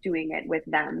doing it with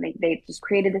them. They just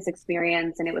created this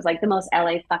experience, and it was like the most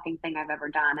LA fucking thing I've ever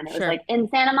done. And it was like in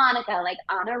Santa Monica, like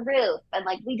on a roof, and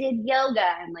like we did yoga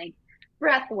and like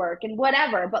breath work and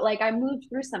whatever. But like I moved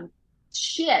through some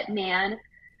shit, man.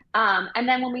 And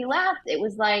then when we left, it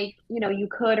was like, you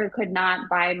could or could not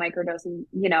buy microdosing,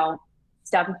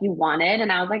 stuff if you wanted.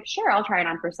 And I was like, sure, I'll try it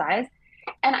on for size.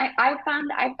 And I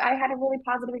found I had a really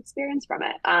positive experience from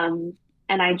it.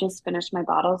 And I just finished my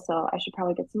bottle, so I should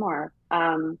probably get some more.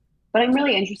 But I'm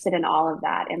really interested in all of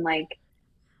that, and like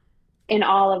in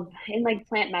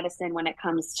plant medicine when it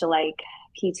comes to like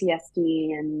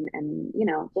PTSD and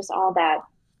just all that.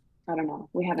 I don't know.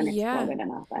 We haven't explored it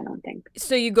enough, I don't think.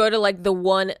 So you go to like the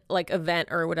one like event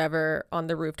or whatever on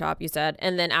the rooftop, you said,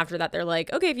 and then after that they're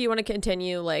like, okay, if you want to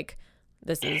continue, like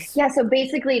this is. Yeah, so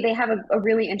basically they have a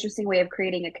really interesting way of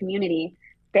creating a community.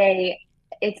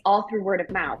 It's all through word of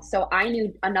mouth. So I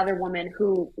knew another woman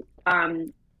who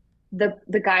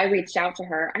the guy reached out to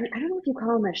her. I don't know if you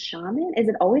call him a shaman. Is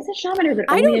it always a shaman, or is it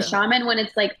only a shaman when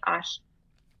it's like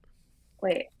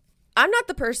wait. I'm not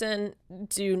the person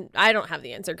I don't have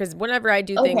the answer, because whenever I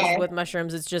do things with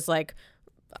mushrooms, it's just like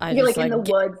you're just like in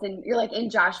the woods and you're like in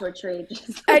Joshua Tree.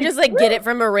 I just like get it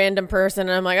from a random person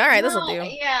and I'm like, all right, this will do.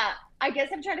 Yeah, I guess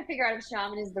I'm trying to figure out if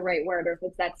shaman is the right word, or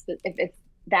if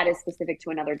that is specific to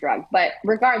another drug. But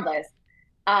regardless,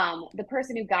 the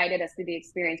person who guided us through the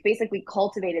experience basically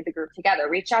cultivated the group together,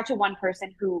 reached out to one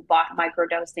person who bought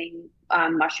microdosing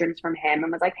mushrooms from him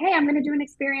and was like, hey, I'm going to do an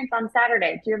experience on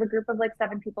Saturday. Do you have a group of like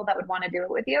 7 people that would want to do it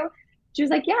with you? She was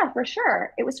like, yeah, for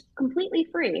sure. It was completely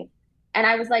free. And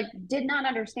I was like, did not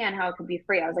understand how it could be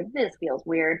free. I was like, this feels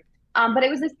weird. But it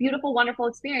was this beautiful, wonderful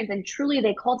experience. And truly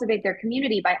they cultivate their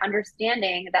community by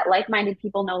understanding that like-minded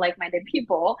people know like-minded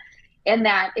people. And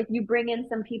that if you bring in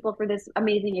some people for this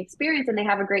amazing experience and they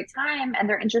have a great time and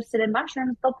they're interested in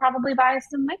mushrooms, they'll probably buy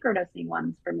some microdosing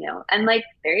ones from you. And like,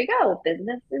 there you go,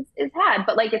 business is had.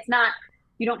 But like, it's not,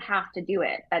 you don't have to do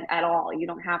it at all. You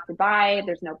don't have to buy.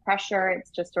 There's no pressure. It's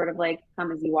just sort of like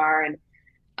come as you are. And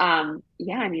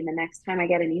yeah, I mean, the next time I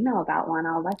get an email about one,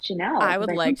 I'll let you know. I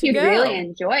would like to go. You'd really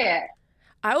enjoy it.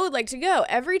 I would like to go.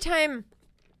 Every time,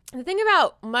 the thing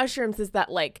about mushrooms is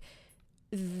that like,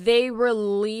 they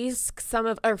release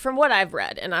or from what I've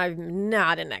read, and I'm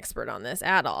not an expert on this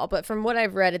at all, but from what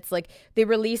I've read, it's like they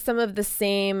release some of the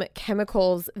same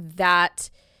chemicals that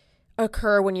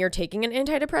occur when you're taking an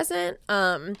antidepressant.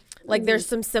 Like there's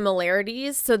some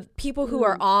similarities. So people who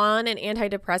are on an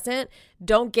antidepressant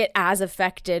don't get as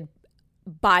affected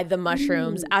by the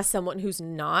mushrooms as someone who's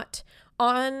not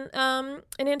on an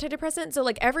antidepressant. So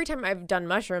like every time I've done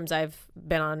mushrooms, I've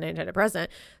been on an antidepressant.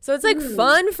 So it's like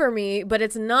fun for me, but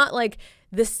it's not like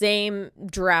the same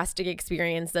drastic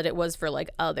experience that it was for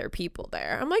like other people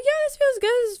there. I'm like, yeah, this feels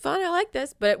good. This is fun. I like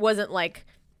this. But it wasn't like,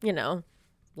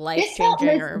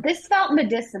 life-changing. This felt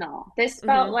medicinal. This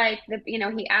felt like,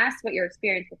 he asked what your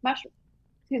experience with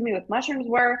mushrooms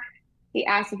were. He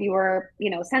asked if you were,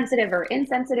 sensitive or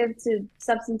insensitive to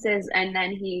substances. And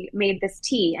then he made this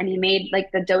tea, and he made like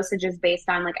the dosages based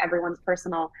on like everyone's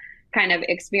personal kind of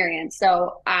experience.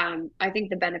 So I think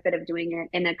the benefit of doing it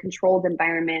in a controlled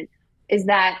environment is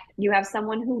that you have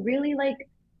someone who really like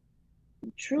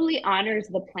truly honors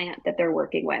the plant that they're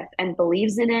working with and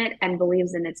believes in it and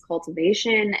believes in its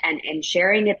cultivation and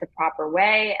sharing it the proper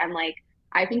way. And like,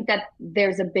 I think that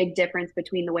there's a big difference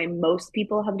between the way most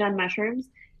people have done mushrooms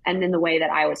and then the way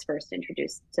that I was first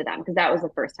introduced to them, because that was the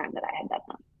first time that I had that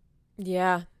done.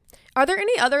 Yeah. Are there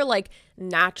any other like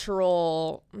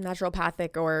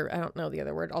naturopathic, or I don't know the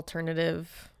other word,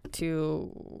 alternative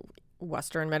to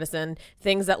Western medicine,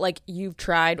 things that like you've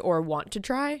tried or want to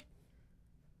try?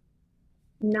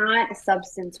 Not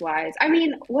substance wise. I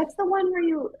mean, what's the one where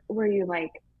you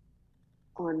like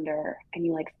under and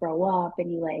you like throw up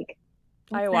and you like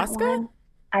ayahuasca?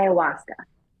 Ayahuasca.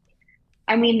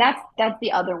 I mean, that's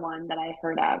the other one that I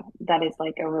heard of that is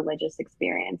like a religious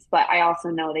experience. But I also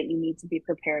know that you need to be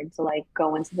prepared to like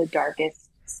go into the darkest,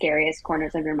 scariest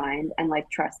corners of your mind and like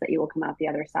trust that you will come out the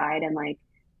other side. And like,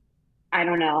 I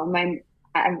don't know,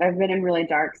 I've been in really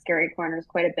dark, scary corners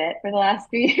quite a bit for the last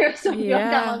few years. So I feel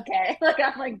like I'm okay. Like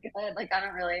I'm like good. Like I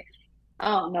don't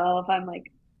know if I'm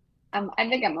like, I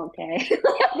think I'm okay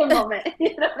at the moment.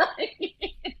 You know what I mean?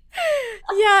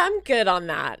 Yeah, I'm good on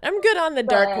that. I'm good on the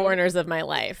dark corners of my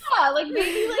life. Yeah, like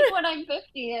maybe like when I'm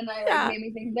 50 and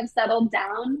maybe things have settled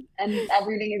down and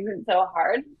everything isn't so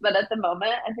hard. But at the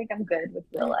moment, I think I'm good with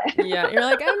real life. Yeah, you're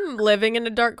like, I'm living in a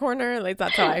dark corner. Like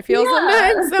that's how I feel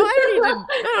sometimes. So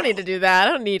I don't need to do that.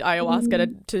 I don't need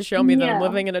ayahuasca to show me that I'm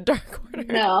living in a dark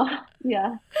corner. No.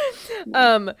 Yeah.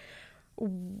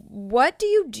 what do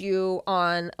you do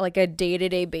on like a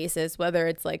day-to-day basis, whether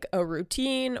it's like a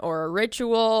routine or a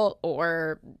ritual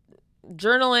or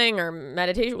journaling or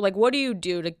meditation? Like, what do you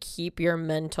do to keep your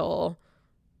mental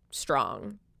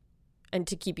strong and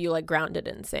to keep you like grounded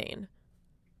and sane?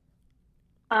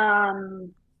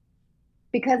 Um,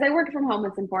 because I work from home,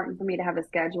 it's important for me to have a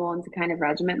schedule and to kind of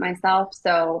regiment myself.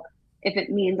 So if it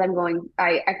means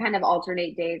I kind of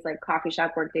alternate days, like coffee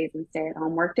shop work days and stay at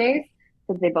home work days,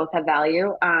 because they both have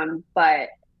value. But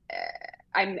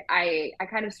I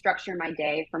kind of structure my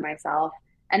day for myself,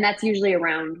 and that's usually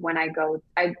around when I go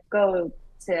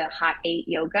to Hot 8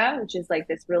 Yoga, which is like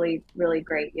this really, really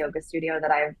great yoga studio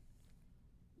that I've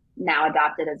now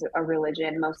adopted as a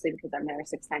religion, mostly because I'm there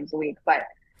 6 times a week. But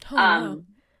Oh, wow. um,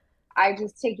 I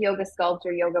just take yoga sculpt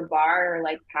or yoga bar or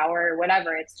like power or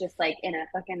whatever. It's just like in a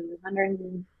fucking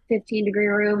 115-degree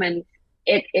room. And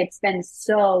it's been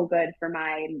so good for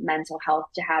my mental health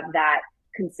to have that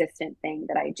consistent thing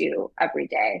that I do every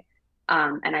day.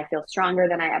 And I feel stronger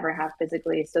than I ever have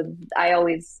physically. So I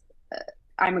always,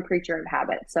 I'm a creature of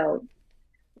habit. So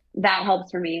that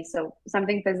helps for me. So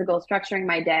something physical, structuring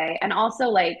my day. And also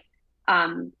like,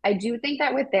 I do think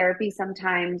that with therapy,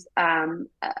 sometimes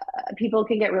people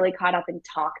can get really caught up in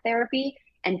talk therapy,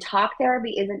 and talk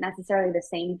therapy isn't necessarily the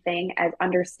same thing as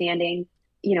understanding,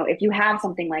 if you have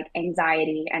something like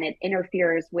anxiety and it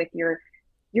interferes with your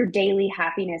daily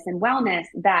happiness and wellness,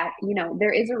 that,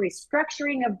 there is a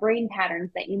restructuring of brain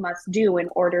patterns that you must do in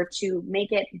order to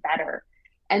make it better.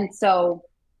 And so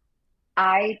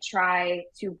I try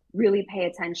to really pay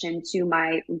attention to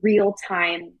my real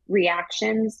time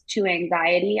reactions to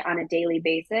anxiety on a daily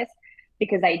basis,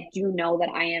 because I do know that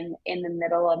I am in the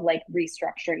middle of like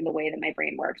restructuring the way that my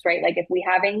brain works, right? Like if we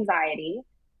have anxiety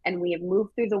and we have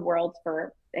moved through the world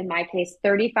for, in my case,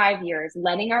 35 years,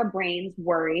 letting our brains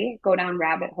worry, go down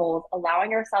rabbit holes,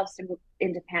 allowing ourselves to move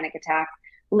into panic attacks,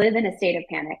 live in a state of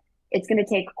panic, it's going to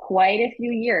take quite a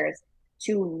few years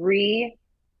to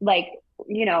like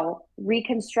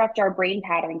reconstruct our brain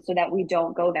patterns so that we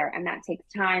don't go there. And that takes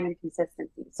time and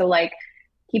consistency. So like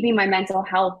keeping my mental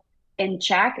health in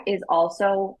check is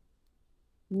also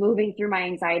moving through my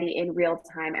anxiety in real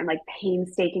time and like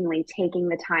painstakingly taking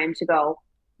the time to go,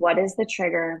 what is the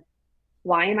trigger?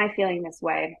 Why am I feeling this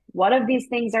way? What of these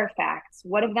things are facts?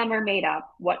 What of them are made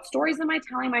up? What stories am I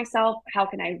telling myself? How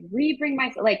can I reframe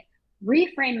my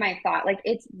thought? Like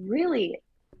it's really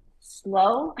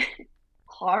slow,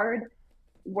 hard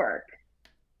work.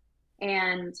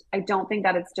 And I don't think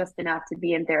that it's just enough to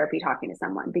be in therapy talking to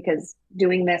someone, because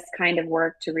doing this kind of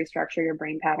work to restructure your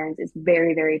brain patterns is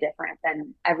very, very different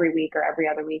than every week or every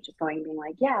other week just going and being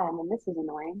like, yeah, and then this is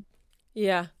annoying.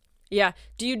 Yeah. Yeah.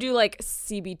 Do you do like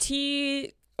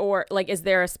CBT, or like is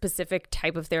there a specific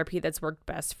type of therapy that's worked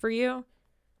best for you?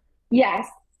 Yes,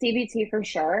 CBT for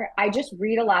sure. I just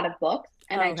read a lot of books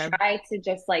and Oh, I okay. try to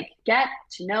just like get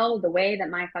to know the way that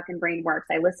my fucking brain works.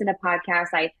 I listen to podcasts.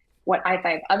 If I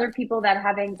have other people that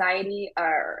have anxiety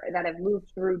or that have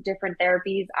moved through different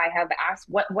therapies, I have asked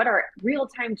what are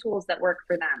real-time tools that work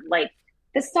for them. Like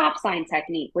the stop sign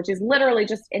technique, which is literally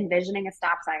just envisioning a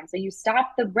stop sign. So you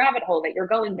stop the rabbit hole that you're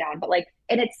going down, but like,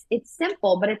 and it's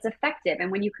simple, but it's effective.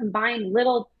 And when you combine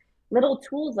little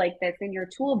tools like this in your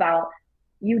tool belt,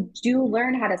 you do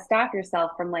learn how to stop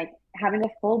yourself from like having a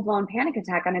full-blown panic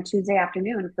attack on a Tuesday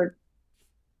afternoon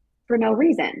for no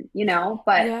reason,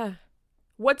 But Yeah.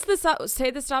 What's the say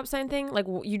the stop sign thing? Like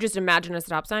you just imagine a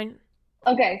stop sign?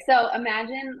 okay, so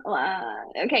imagine,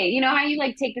 okay, you know how you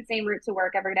like take the same route to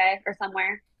work every day or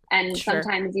somewhere, and Sure.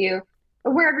 sometimes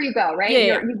or wherever you go, Yeah, right? yeah,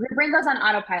 yeah. Your brain goes on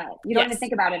autopilot. You don't even Yes.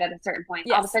 think about it at a certain point.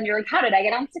 All of a Yes. sudden, you're like, how did I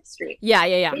get on Sixth Street? Yeah,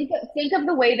 yeah, yeah. Think of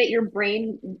the way that your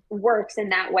brain works in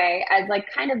that way as like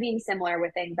kind of being similar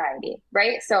with anxiety,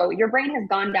 right? So your brain has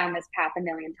gone down this path a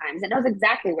million times. It knows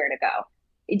exactly where to go.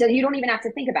 You don't even have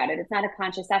to think about it. It's not a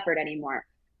conscious effort anymore.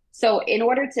 So in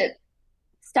order to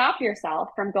stop yourself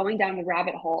from going down the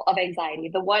rabbit hole of anxiety,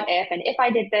 the what if, and if I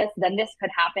did this, then this could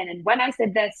happen. And when I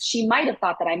said this, she might have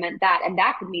thought that I meant that, and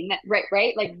that could mean that, right,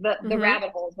 right? Like the Mm-hmm.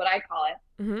 rabbit hole is what I call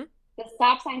it. Mm-hmm. The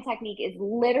stop sign technique is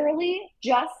literally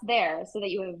just there so that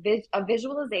you have a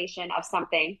visualization of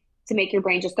something to make your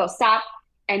brain just go stop.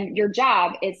 And your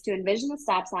job is to envision the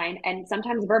stop sign and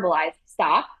sometimes verbalize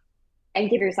stop and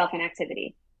give yourself an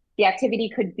activity. The activity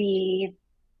could be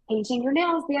painting your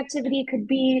nails. The activity could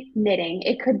be knitting.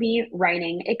 It could be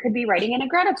writing. It could be writing in a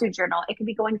gratitude journal. It could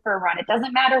be going for a run. It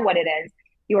doesn't matter what it is.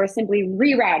 You are simply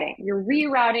rerouting. You're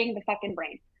rerouting the fucking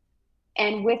brain.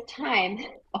 And with time,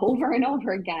 over and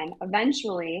over again,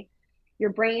 eventually your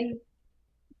brain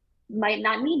might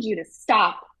not need you to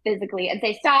stop physically and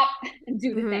say, stop and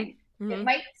do the Mm-hmm. thing. it Hmm.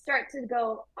 might start to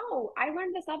go, oh, I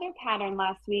learned this other pattern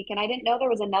last week and I didn't know there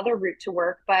was another route to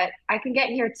work, but I can get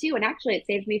here too. And actually, it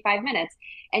saves me 5 minutes.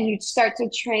 And you start to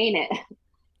train it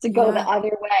to go the Yeah.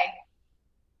 other way.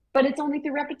 But it's only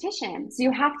through repetition. So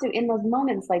you have to, in those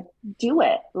moments, like, do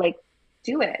it, like,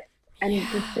 do it.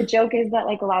 And the Yeah. joke is that,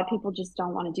 like, a lot of people just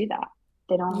don't want to do that.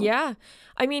 They Yeah.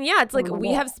 I mean, yeah, it's don't like want to we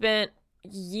do have it. spent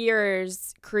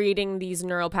years creating these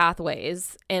neural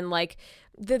pathways, and like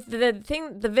the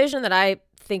vision that I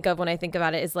think of when I think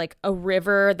about it is like a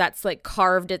river that's like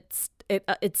carved its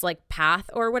like path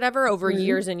or whatever over Mm-hmm.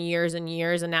 years and years and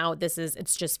years, and now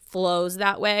it's just flows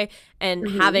that way, and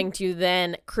Mm-hmm. having to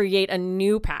then create a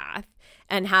new path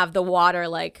and have the water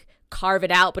like carve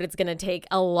it out, but it's going to take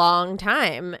a long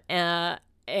time.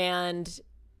 And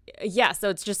yeah, so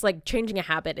it's just like changing a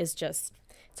habit is just,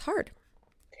 it's hard.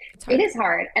 It's It hard. is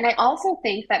hard. And I also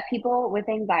think that people with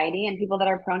anxiety and people that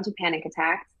are prone to panic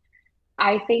attacks,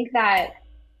 I think that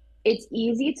it's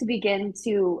easy to begin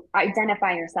to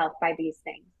identify yourself by these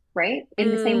things, right?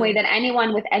 In the same way Mm, that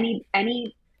anyone with any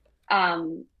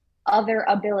um other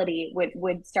ability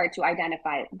would start to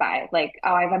identify by, like,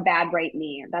 oh, I have a bad right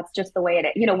knee. That's just the way it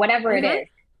is, whatever it mm-hmm. is.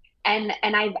 And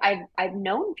I've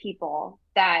known people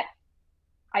that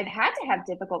I've had to have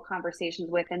difficult conversations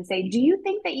with and say, do you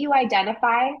think that you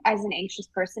identify as an anxious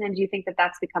person, and do you think that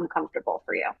that's become comfortable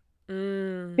for you?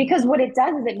 Mm, Because what it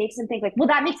does is it makes them think, like, well,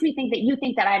 that makes me think that you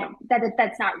think that I don't,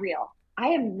 that's not real. I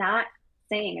am not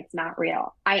saying it's not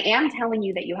real. I am telling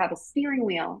you that you have a steering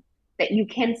wheel that you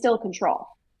can still control.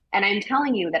 And I'm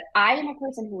telling you that I am a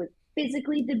person who is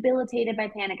physically debilitated by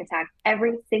panic attacks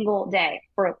every single day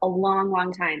for a long,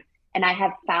 long time. And I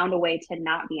have found a way to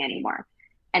not be anymore.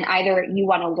 And either you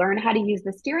want to learn how to use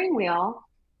the steering wheel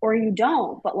or you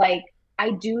don't. But like,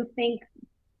 I do think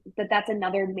that that's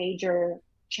another major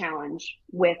challenge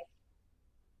with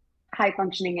high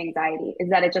functioning anxiety, is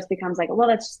that it just becomes like, well,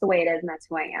 that's just the way it is and that's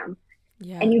who I am.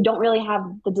 yeah. And you don't really have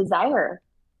the desire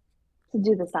to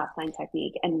do the stop sign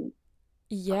technique. And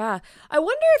Yeah. I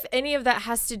wonder if any of that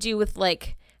has to do with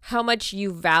like how much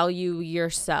you value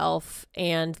yourself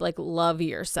and like love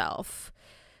yourself.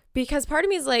 Because part of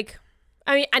me is like,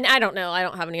 I mean, and I don't know, I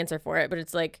don't have an answer for it, but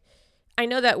it's like, I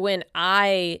know that when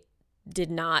I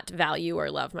did not value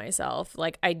or love myself,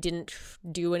 like I didn't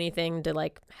do anything to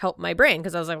like help my brain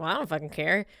because I was like, well, I don't fucking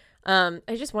care.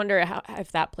 I just wonder how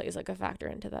if that plays like a factor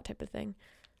into that type of thing.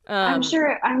 Um,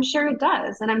 I'm sure it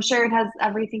does. And I'm sure it has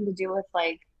everything to do with,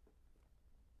 like,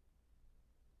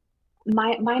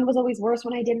 mine was always worse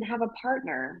when I didn't have a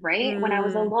partner, right? When I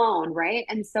was mm, alone, right?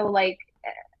 And so, like,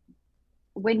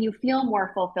 when you feel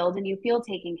more fulfilled and you feel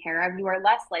taken care of, you are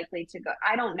less likely to go.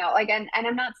 I don't know. Like, and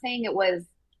I'm not saying it was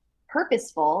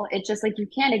purposeful. It's just like you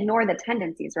can't ignore the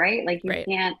tendencies, right? Like right.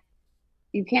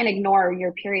 you can't ignore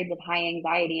your periods of high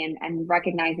anxiety, and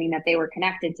recognizing that they were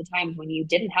connected to times when you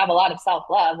didn't have a lot of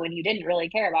self-love, when you didn't really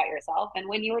care about yourself, and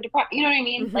when you were depressed. You know what I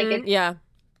mean? Like, Mm-hmm. Yeah.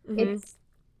 Mm-hmm. it's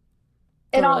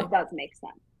it all Totally. does make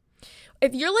sense.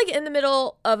 If you're like in the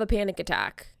middle of a panic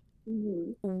attack,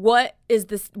 Mm-hmm. what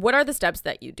are the steps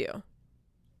that you do?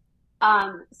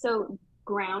 So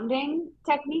grounding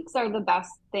techniques are the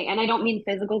best thing. And I don't mean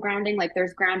physical grounding. Like,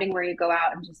 there's grounding where you go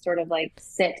out and just sort of like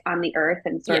sit on the earth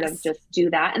and sort of Yes. just do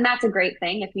that. And that's a great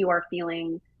thing if you are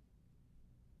feeling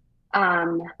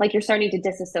like you're starting to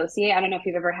disassociate. I don't know if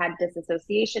you've ever had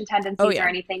disassociation Oh tendencies or yeah.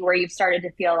 anything where you've started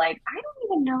to feel like, I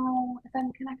don't even know if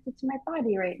I'm connected to my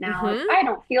body right now. Like, Mm-hmm. I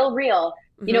don't feel real.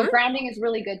 Mm-hmm. Grounding is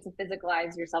really good to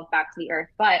physicalize yourself back to the earth.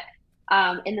 But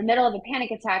in the middle of a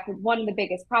panic attack, one of the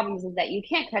biggest problems is that you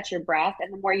can't catch your breath.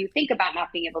 And the more you think about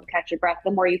not being able to catch your breath,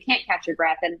 the more you can't catch your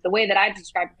breath. And the way that I've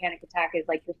described a panic attack is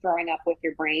like you're throwing up with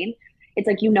your brain. It's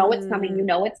like, it's coming,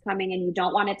 Mm. it's coming, and you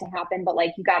don't want it to happen, but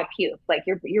like you got to puke. Like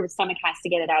your stomach has to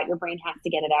get it out, your brain has to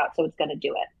get it out, so it's going to do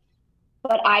it.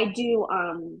 But I do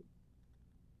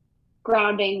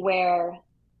grounding where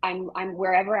I'm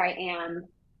wherever I am.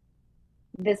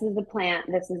 This is a plant,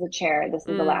 this is a chair, this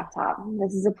is a Mm. laptop.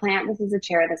 This is a plant, this is a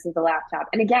chair, this is a laptop.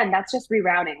 And again, that's just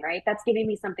rerouting, right? That's giving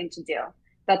me something to do.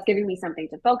 That's giving me something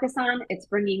to focus on. It's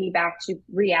bringing me back to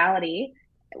reality.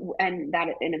 And that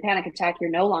in a panic attack, you're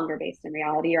no longer based in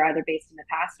reality. You're either based in the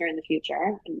past or in the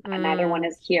future. And neither one Mm.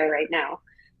 is here right now.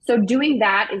 So doing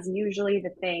that is usually the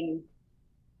thing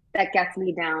that gets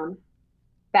me down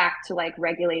back to like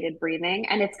regulated breathing.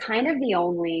 And it's kind of the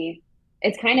only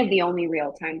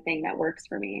real time thing that works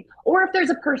for me. Or if there's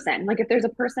a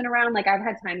person around, like I've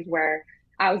had times where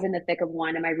I was in the thick of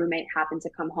one and my roommate happened to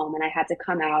come home and I had to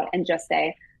come out and just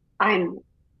say, I'm,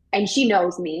 and she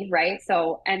knows me, right?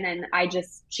 So, and then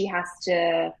she has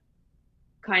to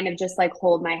kind of just like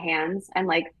hold my hands and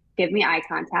like give me eye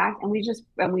contact, and we just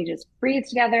breathe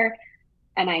together,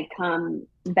 and I come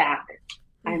back.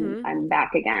 I'm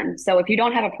back again. So if you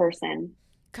don't have a person,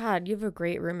 God, you have a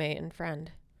great roommate and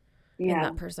friend in yeah,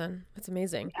 that person. That's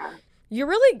amazing. yeah.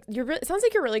 It sounds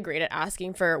like you're really great at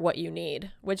asking for what you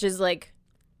need, which is like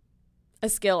a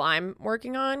skill I'm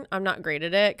working on. I'm not great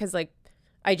at it because like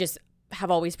I just have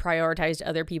always prioritized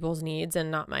other people's needs and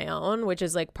not my own, which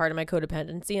is like part of my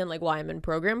codependency and like why I'm in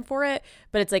program for it.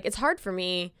 But it's like it's hard for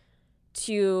me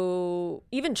to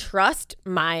even trust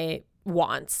my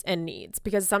wants and needs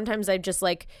because sometimes I just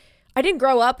like I didn't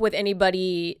grow up with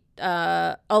anybody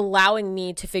allowing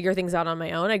me to figure things out on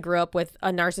my own. I grew up with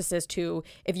a narcissist who,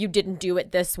 if you didn't do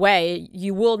it this way,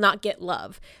 you will not get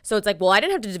love. So it's like, well, I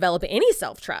didn't have to develop any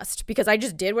self-trust because I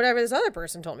just did whatever this other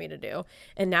person told me to do.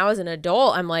 And now as an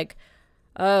adult, I'm like,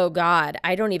 oh God,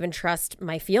 I don't even trust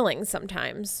my feelings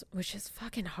sometimes, which is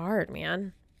fucking hard,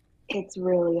 man. It's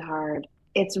really hard.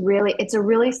 It's a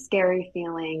really scary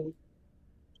feeling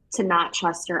to not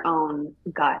trust your own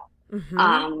gut. Mm-hmm.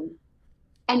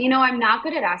 And I'm not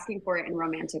good at asking for it in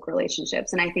romantic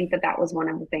relationships. And I think that was one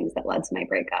of the things that led to my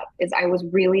breakup is I was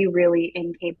really, really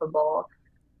incapable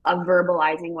of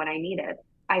verbalizing what I needed.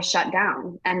 I shut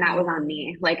down and that was on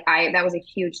me. Like that was a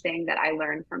huge thing that I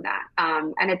learned from that.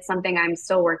 And it's something I'm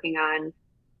still working on.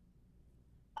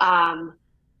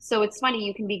 So it's funny,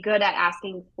 you can be good at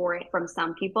asking for it from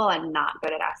some people and not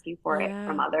good at asking for it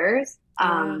from Yeah. others.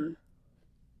 Yeah.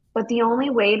 But the only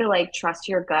way to like trust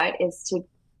your gut is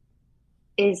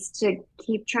to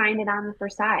keep trying it on for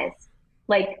size.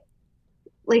 Like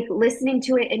listening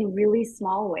to it in really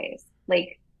small ways.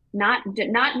 Like not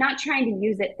trying to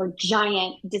use it for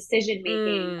giant decision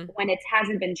making Mm. when it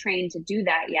hasn't been trained to do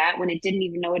that yet, when it didn't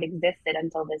even know it existed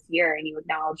until this year and you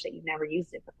acknowledge that you've never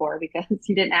used it before because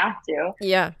you didn't have to.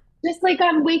 Yeah. Just like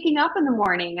I'm waking up in the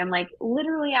morning and like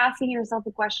literally asking yourself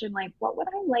the question, like, what would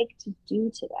I like to do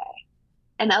today?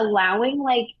 And allowing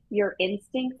like your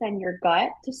instincts and your gut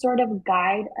to sort of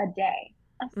guide a day,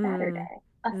 a Mm. Saturday,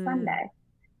 a Mm. Sunday.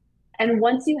 And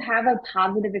once you have a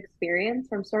positive experience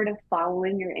from sort of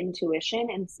following your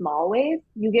intuition in small ways,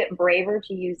 you get braver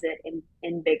to use it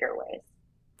in bigger ways.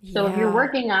 So if you're Yeah.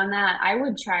 working on that, I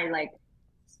would try like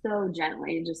so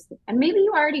gently, just, and maybe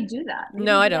you already do that. Maybe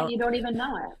No, you I do that and don't. you don't even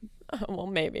know it. Well,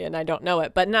 maybe, and I don't know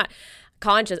it, but not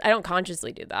conscious. I don't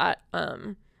consciously do that. Do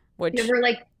you Which ever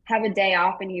like have a day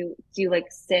off and you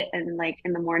like sit and like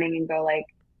in the morning and go like,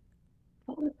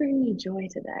 what would bring me joy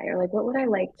today? Or like, what would I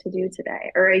like to do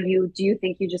today? Or do you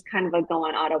think you just kind of like go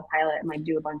on autopilot and like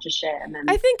do a bunch of shit and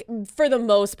I then, think for the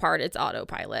most part it's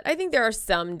autopilot. I think there are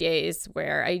some days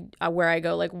where I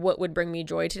go like, what would bring me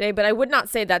joy today, but I would not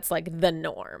say that's like the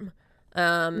norm.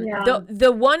 yeah,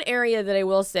 The one area that I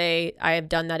will say I have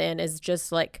done that in is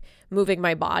just like moving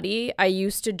my body. I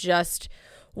used to just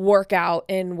work out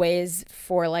in ways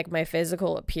for like my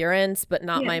physical appearance, but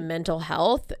not yeah, my mental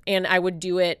health. And I would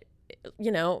do it,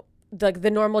 you know, like the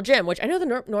normal gym, which I know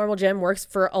the normal gym works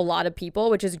for a lot of people,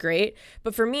 which is great.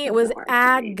 But for me, it was doesn't work for me.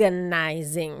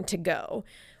 agonizing to go.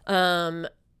 Um,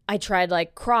 I tried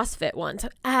like CrossFit once,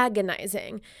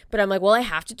 agonizing. But I'm like, well, I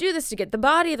have to do this to get the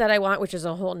body that I want, which is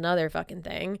a whole nother fucking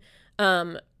thing.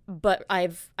 But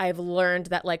I've learned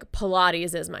that like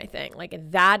Pilates is my thing.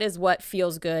 Like that is what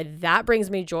feels good. That brings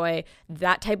me joy.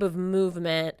 That type of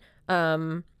movement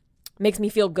makes me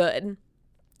feel good.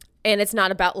 And it's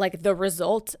not about like the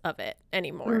result of it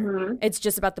anymore. Mm-hmm. It's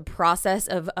just about the process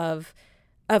of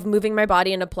moving my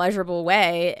body in a pleasurable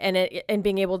way and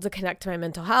being able to connect to my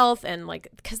mental health and like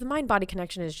because the mind body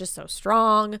connection is just so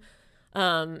strong.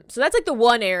 So that's like the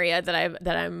one area that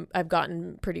I've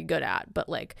gotten pretty good at, but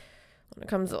like when it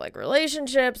comes to like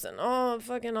relationships and all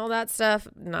that stuff,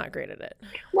 not great at it.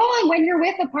 Well, and when you're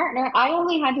with a partner, I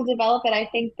only had to develop it, I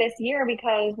think, this year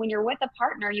because when you're with a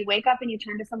partner, you wake up and you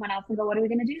turn to someone else and go, what are we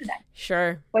going to do today?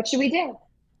 Sure. What should we do?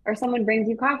 Or someone brings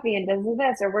you coffee and does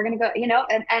this, or we're going to go,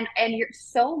 and you're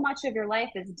so much of your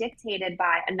life is dictated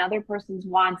by another person's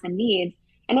wants and needs.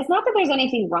 And it's not that there's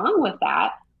anything wrong with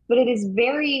that, but it is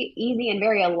very easy and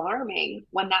very alarming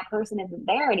when that person isn't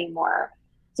there anymore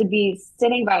to be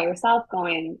sitting by yourself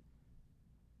going,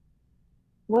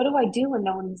 what do I do when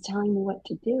no one's telling me what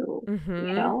to do? You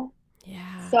Mm-hmm. know?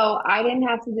 Yeah. So I didn't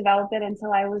have to develop it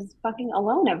until I was fucking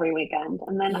alone every weekend.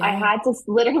 And then I Yeah. had to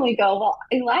literally go, well,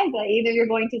 Eliza, either you're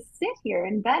going to sit here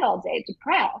in bed all day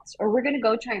depressed, or we're going to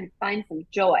go try and find some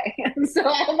joy. And so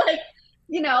I'm like,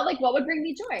 like what would bring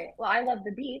me joy? Well, I love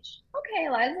the beach. Okay,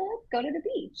 Eliza, let's go to the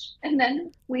beach. And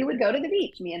then we would go to the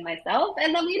beach, me and myself,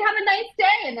 and then we'd have a nice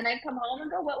day. And then I'd come home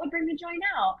and go, what would bring me joy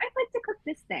now? I'd like to cook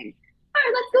this thing. All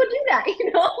right, let's go do that.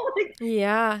 Like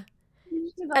Yeah.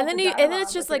 you just And then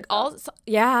it's just like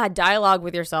dialogue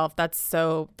with yourself. That's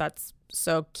so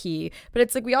key. But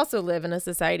it's like we also live in a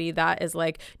society that is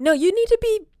like, no, you need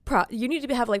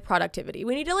to have like productivity.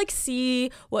 We need to like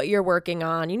see what you're working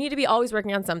on. You need to be always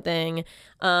working on something.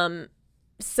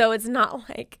 So it's not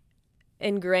like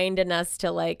ingrained in us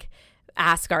to like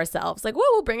ask ourselves like,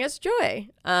 what will bring us joy?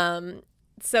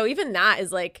 So even that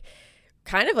is like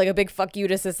kind of like a big fuck you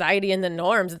to society and the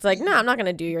norms. It's like, no, I'm not going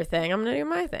to do your thing. I'm going to do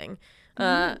my thing.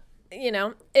 I'll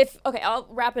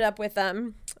wrap it up with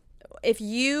if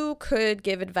you could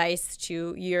give advice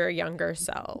to your younger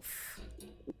self,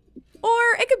 or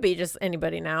it could be just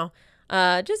anybody now,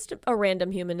 just a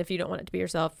random human if you don't want it to be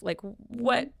yourself, like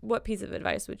what piece of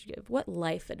advice would you give? What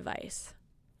life advice?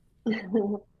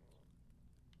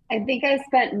 I think I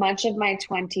spent much of my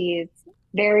 20s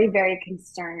very, very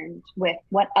concerned with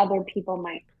what other people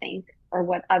might think or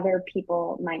what other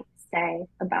people might say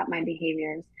about my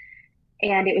behaviors.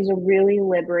 And it was a really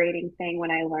liberating thing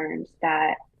when I learned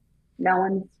that no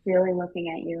one's really looking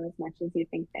at you as much as you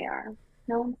think they are.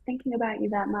 No one's thinking about you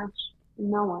that much.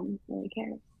 No one really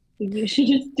cares. You should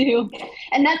just do.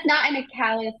 And that's not in a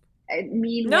callous,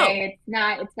 mean way.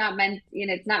 It's not meant,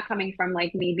 it's not coming from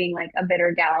like me being like a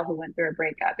bitter gal who went through a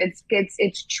breakup.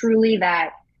 It's truly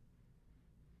that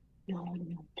no one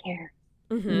really cares.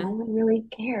 Mm-hmm. No one really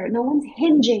cares. No one's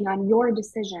hinging on your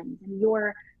decisions and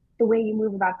the way you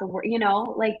move about the world,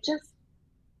 like just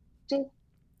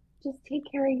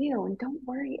take care of you and don't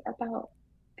worry about,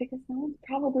 because no one's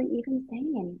probably even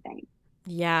saying anything.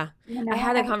 Yeah. I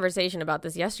had a conversation about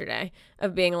this yesterday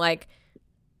of being like,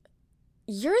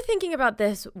 you're thinking about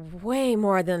this way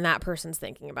more than that person's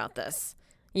thinking about this,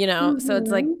 Mm-hmm. So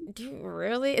it's like, do you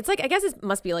really? It's like, I guess it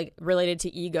must be like related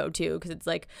to ego too, because it's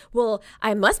like, well,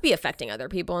 I must be affecting other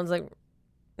people. And it's like,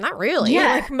 not really.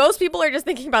 Yeah. Like most people are just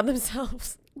thinking about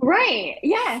themselves. Right.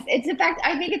 Yes.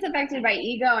 I think it's affected by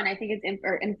ego, and I think it's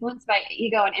influenced by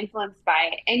ego and influenced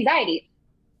by anxiety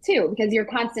too, because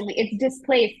it's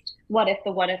displaced. What if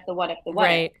the what if the what if the what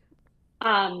right.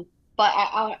 if? But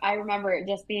I remember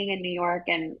just being in New York,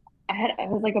 and I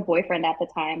was like a boyfriend at the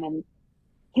time, and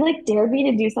he like dared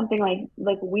me to do something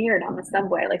like weird on the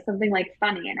subway, like something like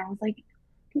funny. And I was like,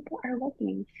 people are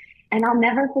looking. And I'll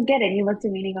never forget it. He looked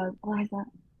at me and he goes, Eliza,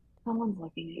 someone's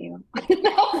looking at you. And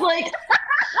I was like,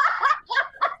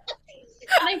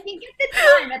 and I think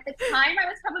at the time I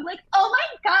was probably like, oh my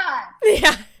God.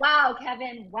 Yeah. Wow,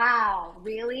 Kevin. Wow.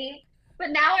 Really? But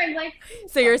now I'm like,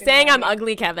 so you're saying I'm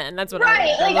ugly, Kevin. That's what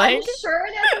right. I'm sure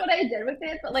that's what I did with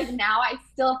it. But like now I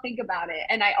still think about it.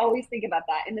 And I always think about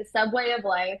that in the subway of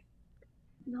life.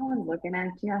 No one's looking at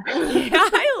you. Yeah,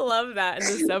 I love that, in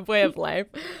the subway of life.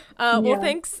 Well,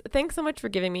 thanks so much for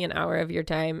giving me an hour of your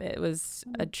time. It was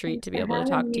a treat to be able to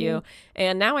talk to you.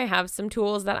 And now I have some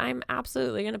tools that I'm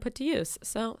absolutely going to put to use.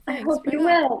 So thanks. I hope you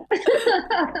will.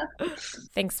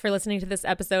 Thanks for listening to this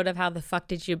episode of How the Fuck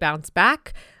Did You Bounce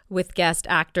Back? With guest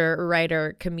actor,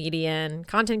 writer, comedian,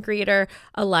 content creator,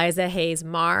 Eliza Hayes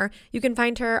Marr. You can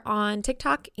find her on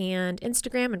TikTok and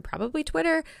Instagram and probably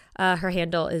Twitter. Her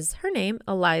handle is her name,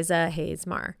 Eliza Hayes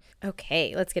Marr.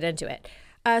 Okay, let's get into it.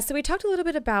 So we talked a little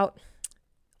bit about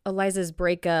Eliza's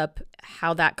breakup,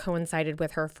 how that coincided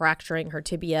with her fracturing her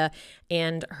tibia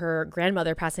and her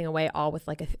grandmother passing away, all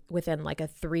within like a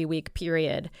 3-week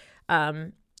period.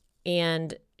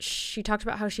 And she talked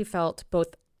about how she felt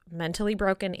both mentally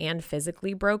broken and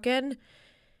physically broken,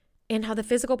 and how the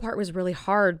physical part was really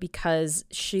hard because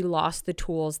she lost the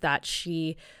tools that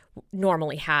she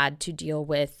normally had to deal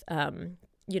with,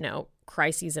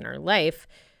 crises in her life.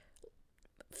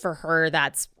 For her,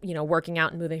 that's, working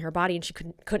out and moving her body, and she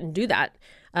couldn't do that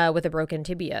with a broken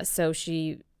tibia. So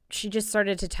she just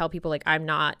started to tell people like, I'm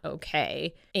not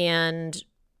okay, and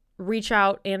reach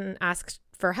out and ask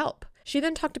for help. She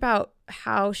then talked about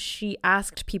how she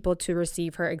asked people to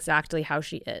receive her exactly how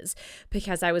she is,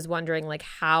 because I was wondering like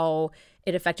how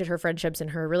it affected her friendships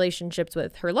and her relationships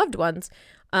with her loved ones.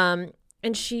 And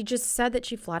she just said that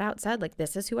she flat out said like,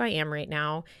 this is who I am right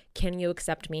now. Can you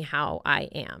accept me how I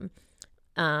am?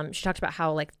 She talked about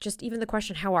how like just even the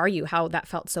question, how are you? How that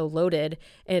felt so loaded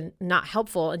and not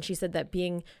helpful. And she said that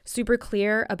being super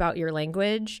clear about your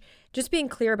language, just being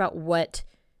clear about what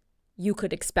you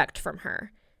could expect from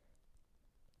her.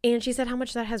 And she said how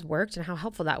much that has worked and how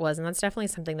helpful that was. And that's definitely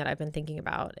something that I've been thinking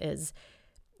about is,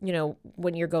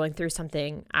 when you're going through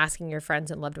something, asking your friends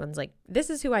and loved ones, like,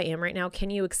 this is who I am right now. Can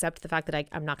you accept the fact that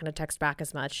I'm not going to text back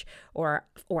as much or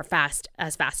fast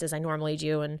as I normally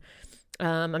do? And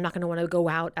I'm not going to want to go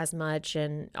out as much.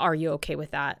 And are you okay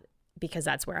with that? Because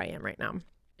that's where I am right now.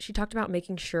 She talked about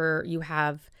making sure you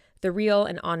have the real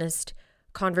and honest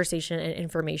conversation and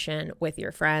information with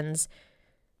your friends.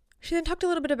 She then talked a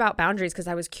little bit about boundaries because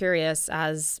I was curious,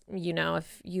 as you know,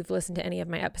 if you've listened to any of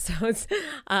my episodes,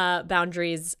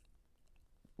 boundaries,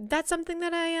 that's something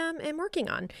that I am working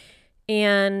on.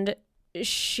 And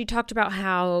she talked about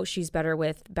how she's better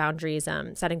with boundaries,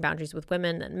 setting boundaries with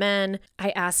women than men. I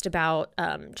asked about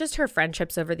just her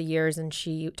friendships over the years, and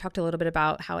she talked a little bit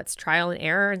about how it's trial and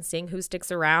error and seeing who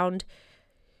sticks around.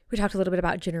 We talked a little bit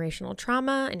about generational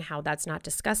trauma and how that's not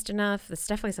discussed enough. That's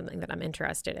definitely something that I'm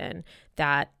interested in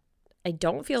that I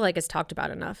don't feel like is talked about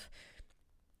enough.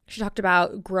 She talked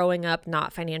about growing up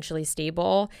not financially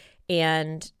stable,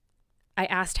 and I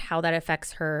asked how that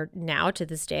affects her now to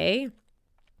this day.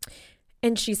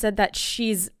 And she said that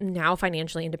she's now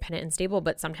financially independent and stable,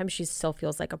 but sometimes she still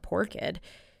feels like a poor kid.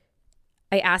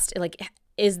 I asked, like,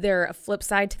 is there a flip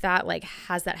side to that? Like,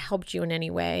 has that helped you in any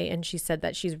way? And she said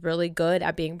that she's really good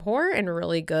at being poor and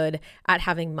really good at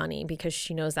having money because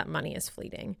she knows that money is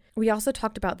fleeting. We also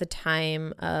talked about the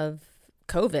time of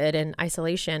COVID and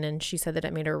isolation, and she said that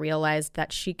it made her realize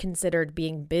that she considered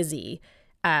being busy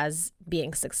as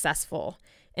being successful.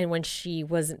 And when she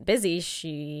wasn't busy,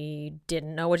 she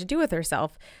didn't know what to do with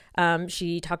herself.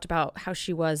 She talked about how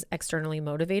she was externally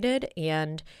motivated,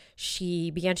 and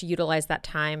she began to utilize that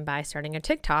time by starting a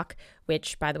TikTok,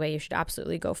 which, by the way, you should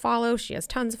absolutely go follow. She has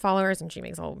tons of followers and she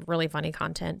makes all really funny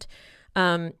content.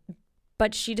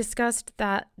 But she discussed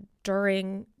that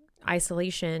during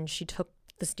isolation, she took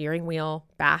the steering wheel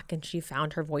back and she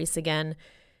found her voice again.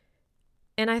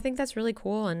 And I think that's really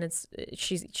cool. And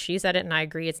she said it, and I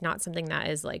agree. It's not something that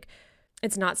is like,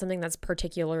 it's not something that's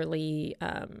particularly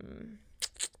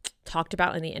talked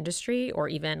about in the industry or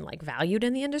even like valued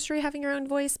in the industry, having your own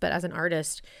voice. But as an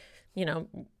artist, you know,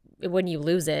 when you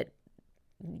lose it,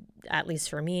 at least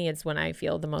for me, it's when I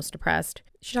feel the most depressed.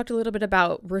 She talked a little bit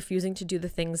about refusing to do the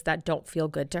things that don't feel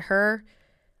good to her,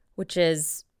 which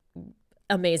is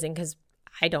amazing because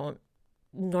I don't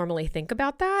normally think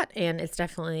about that. And it's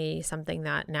definitely something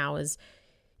that now is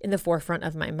in the forefront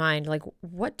of my mind. Like,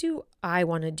 what do I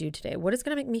want to do today? What is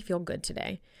going to make me feel good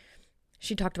today?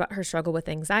 She talked about her struggle with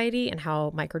anxiety and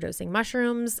how microdosing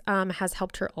mushrooms has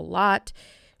helped her a lot.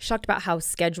 She talked about how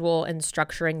schedule and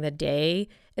structuring the day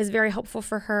is very helpful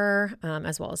for her,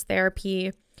 as well as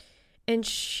therapy. And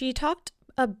she talked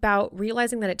about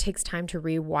realizing that it takes time to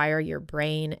rewire your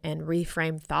brain and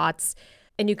reframe thoughts.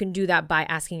 And you can do that by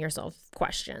asking yourself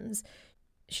questions.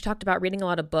 She talked about reading a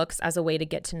lot of books as a way to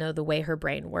get to know the way her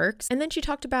brain works. And then she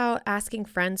talked about asking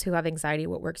friends who have anxiety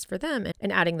what works for them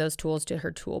and adding those tools to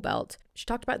her tool belt. She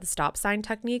talked about the stop sign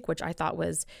technique, which I thought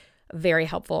was very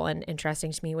helpful and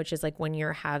interesting to me, which is like when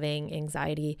you're having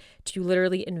anxiety, to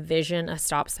literally envision a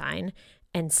stop sign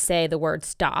and say the word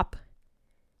stop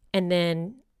and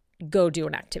then go do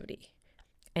an activity.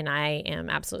 And I am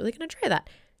absolutely going to try that.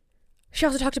 She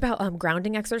also talked about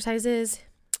grounding exercises.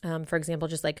 For example,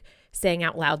 just like saying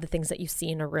out loud the things that you see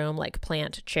in a room, like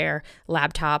plant, chair,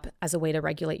 laptop, as a way to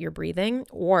regulate your breathing.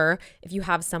 Or if you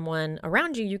have someone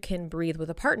around you, you can breathe with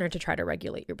a partner to try to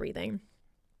regulate your breathing.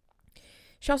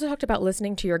 She also talked about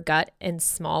listening to your gut in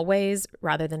small ways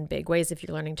rather than big ways if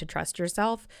you're learning to trust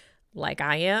yourself, like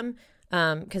I am.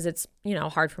 Because it's,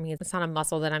 hard for me. It's not a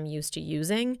muscle that I'm used to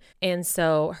using. And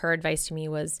so her advice to me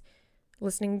was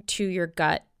listening to your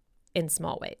gut in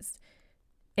small ways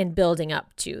and building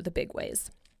up to the big ways.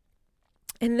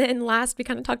 And then last, we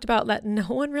kind of talked about that no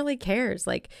one really cares.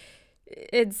 Like,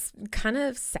 it's kind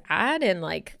of sad and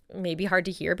like maybe hard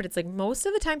to hear, but it's like most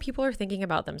of the time people are thinking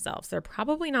about themselves. They're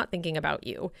probably not thinking about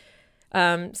you.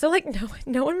 So like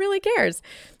no one really cares,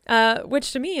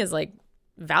 which to me is like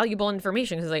valuable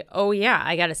information because like, oh yeah,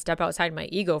 I got to step outside my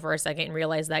ego for a second and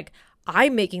realize like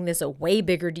I'm making this a way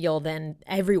bigger deal than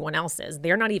everyone else is.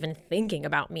 They're not even thinking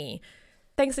about me.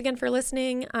 Thanks again for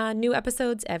listening. New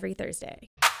episodes every Thursday.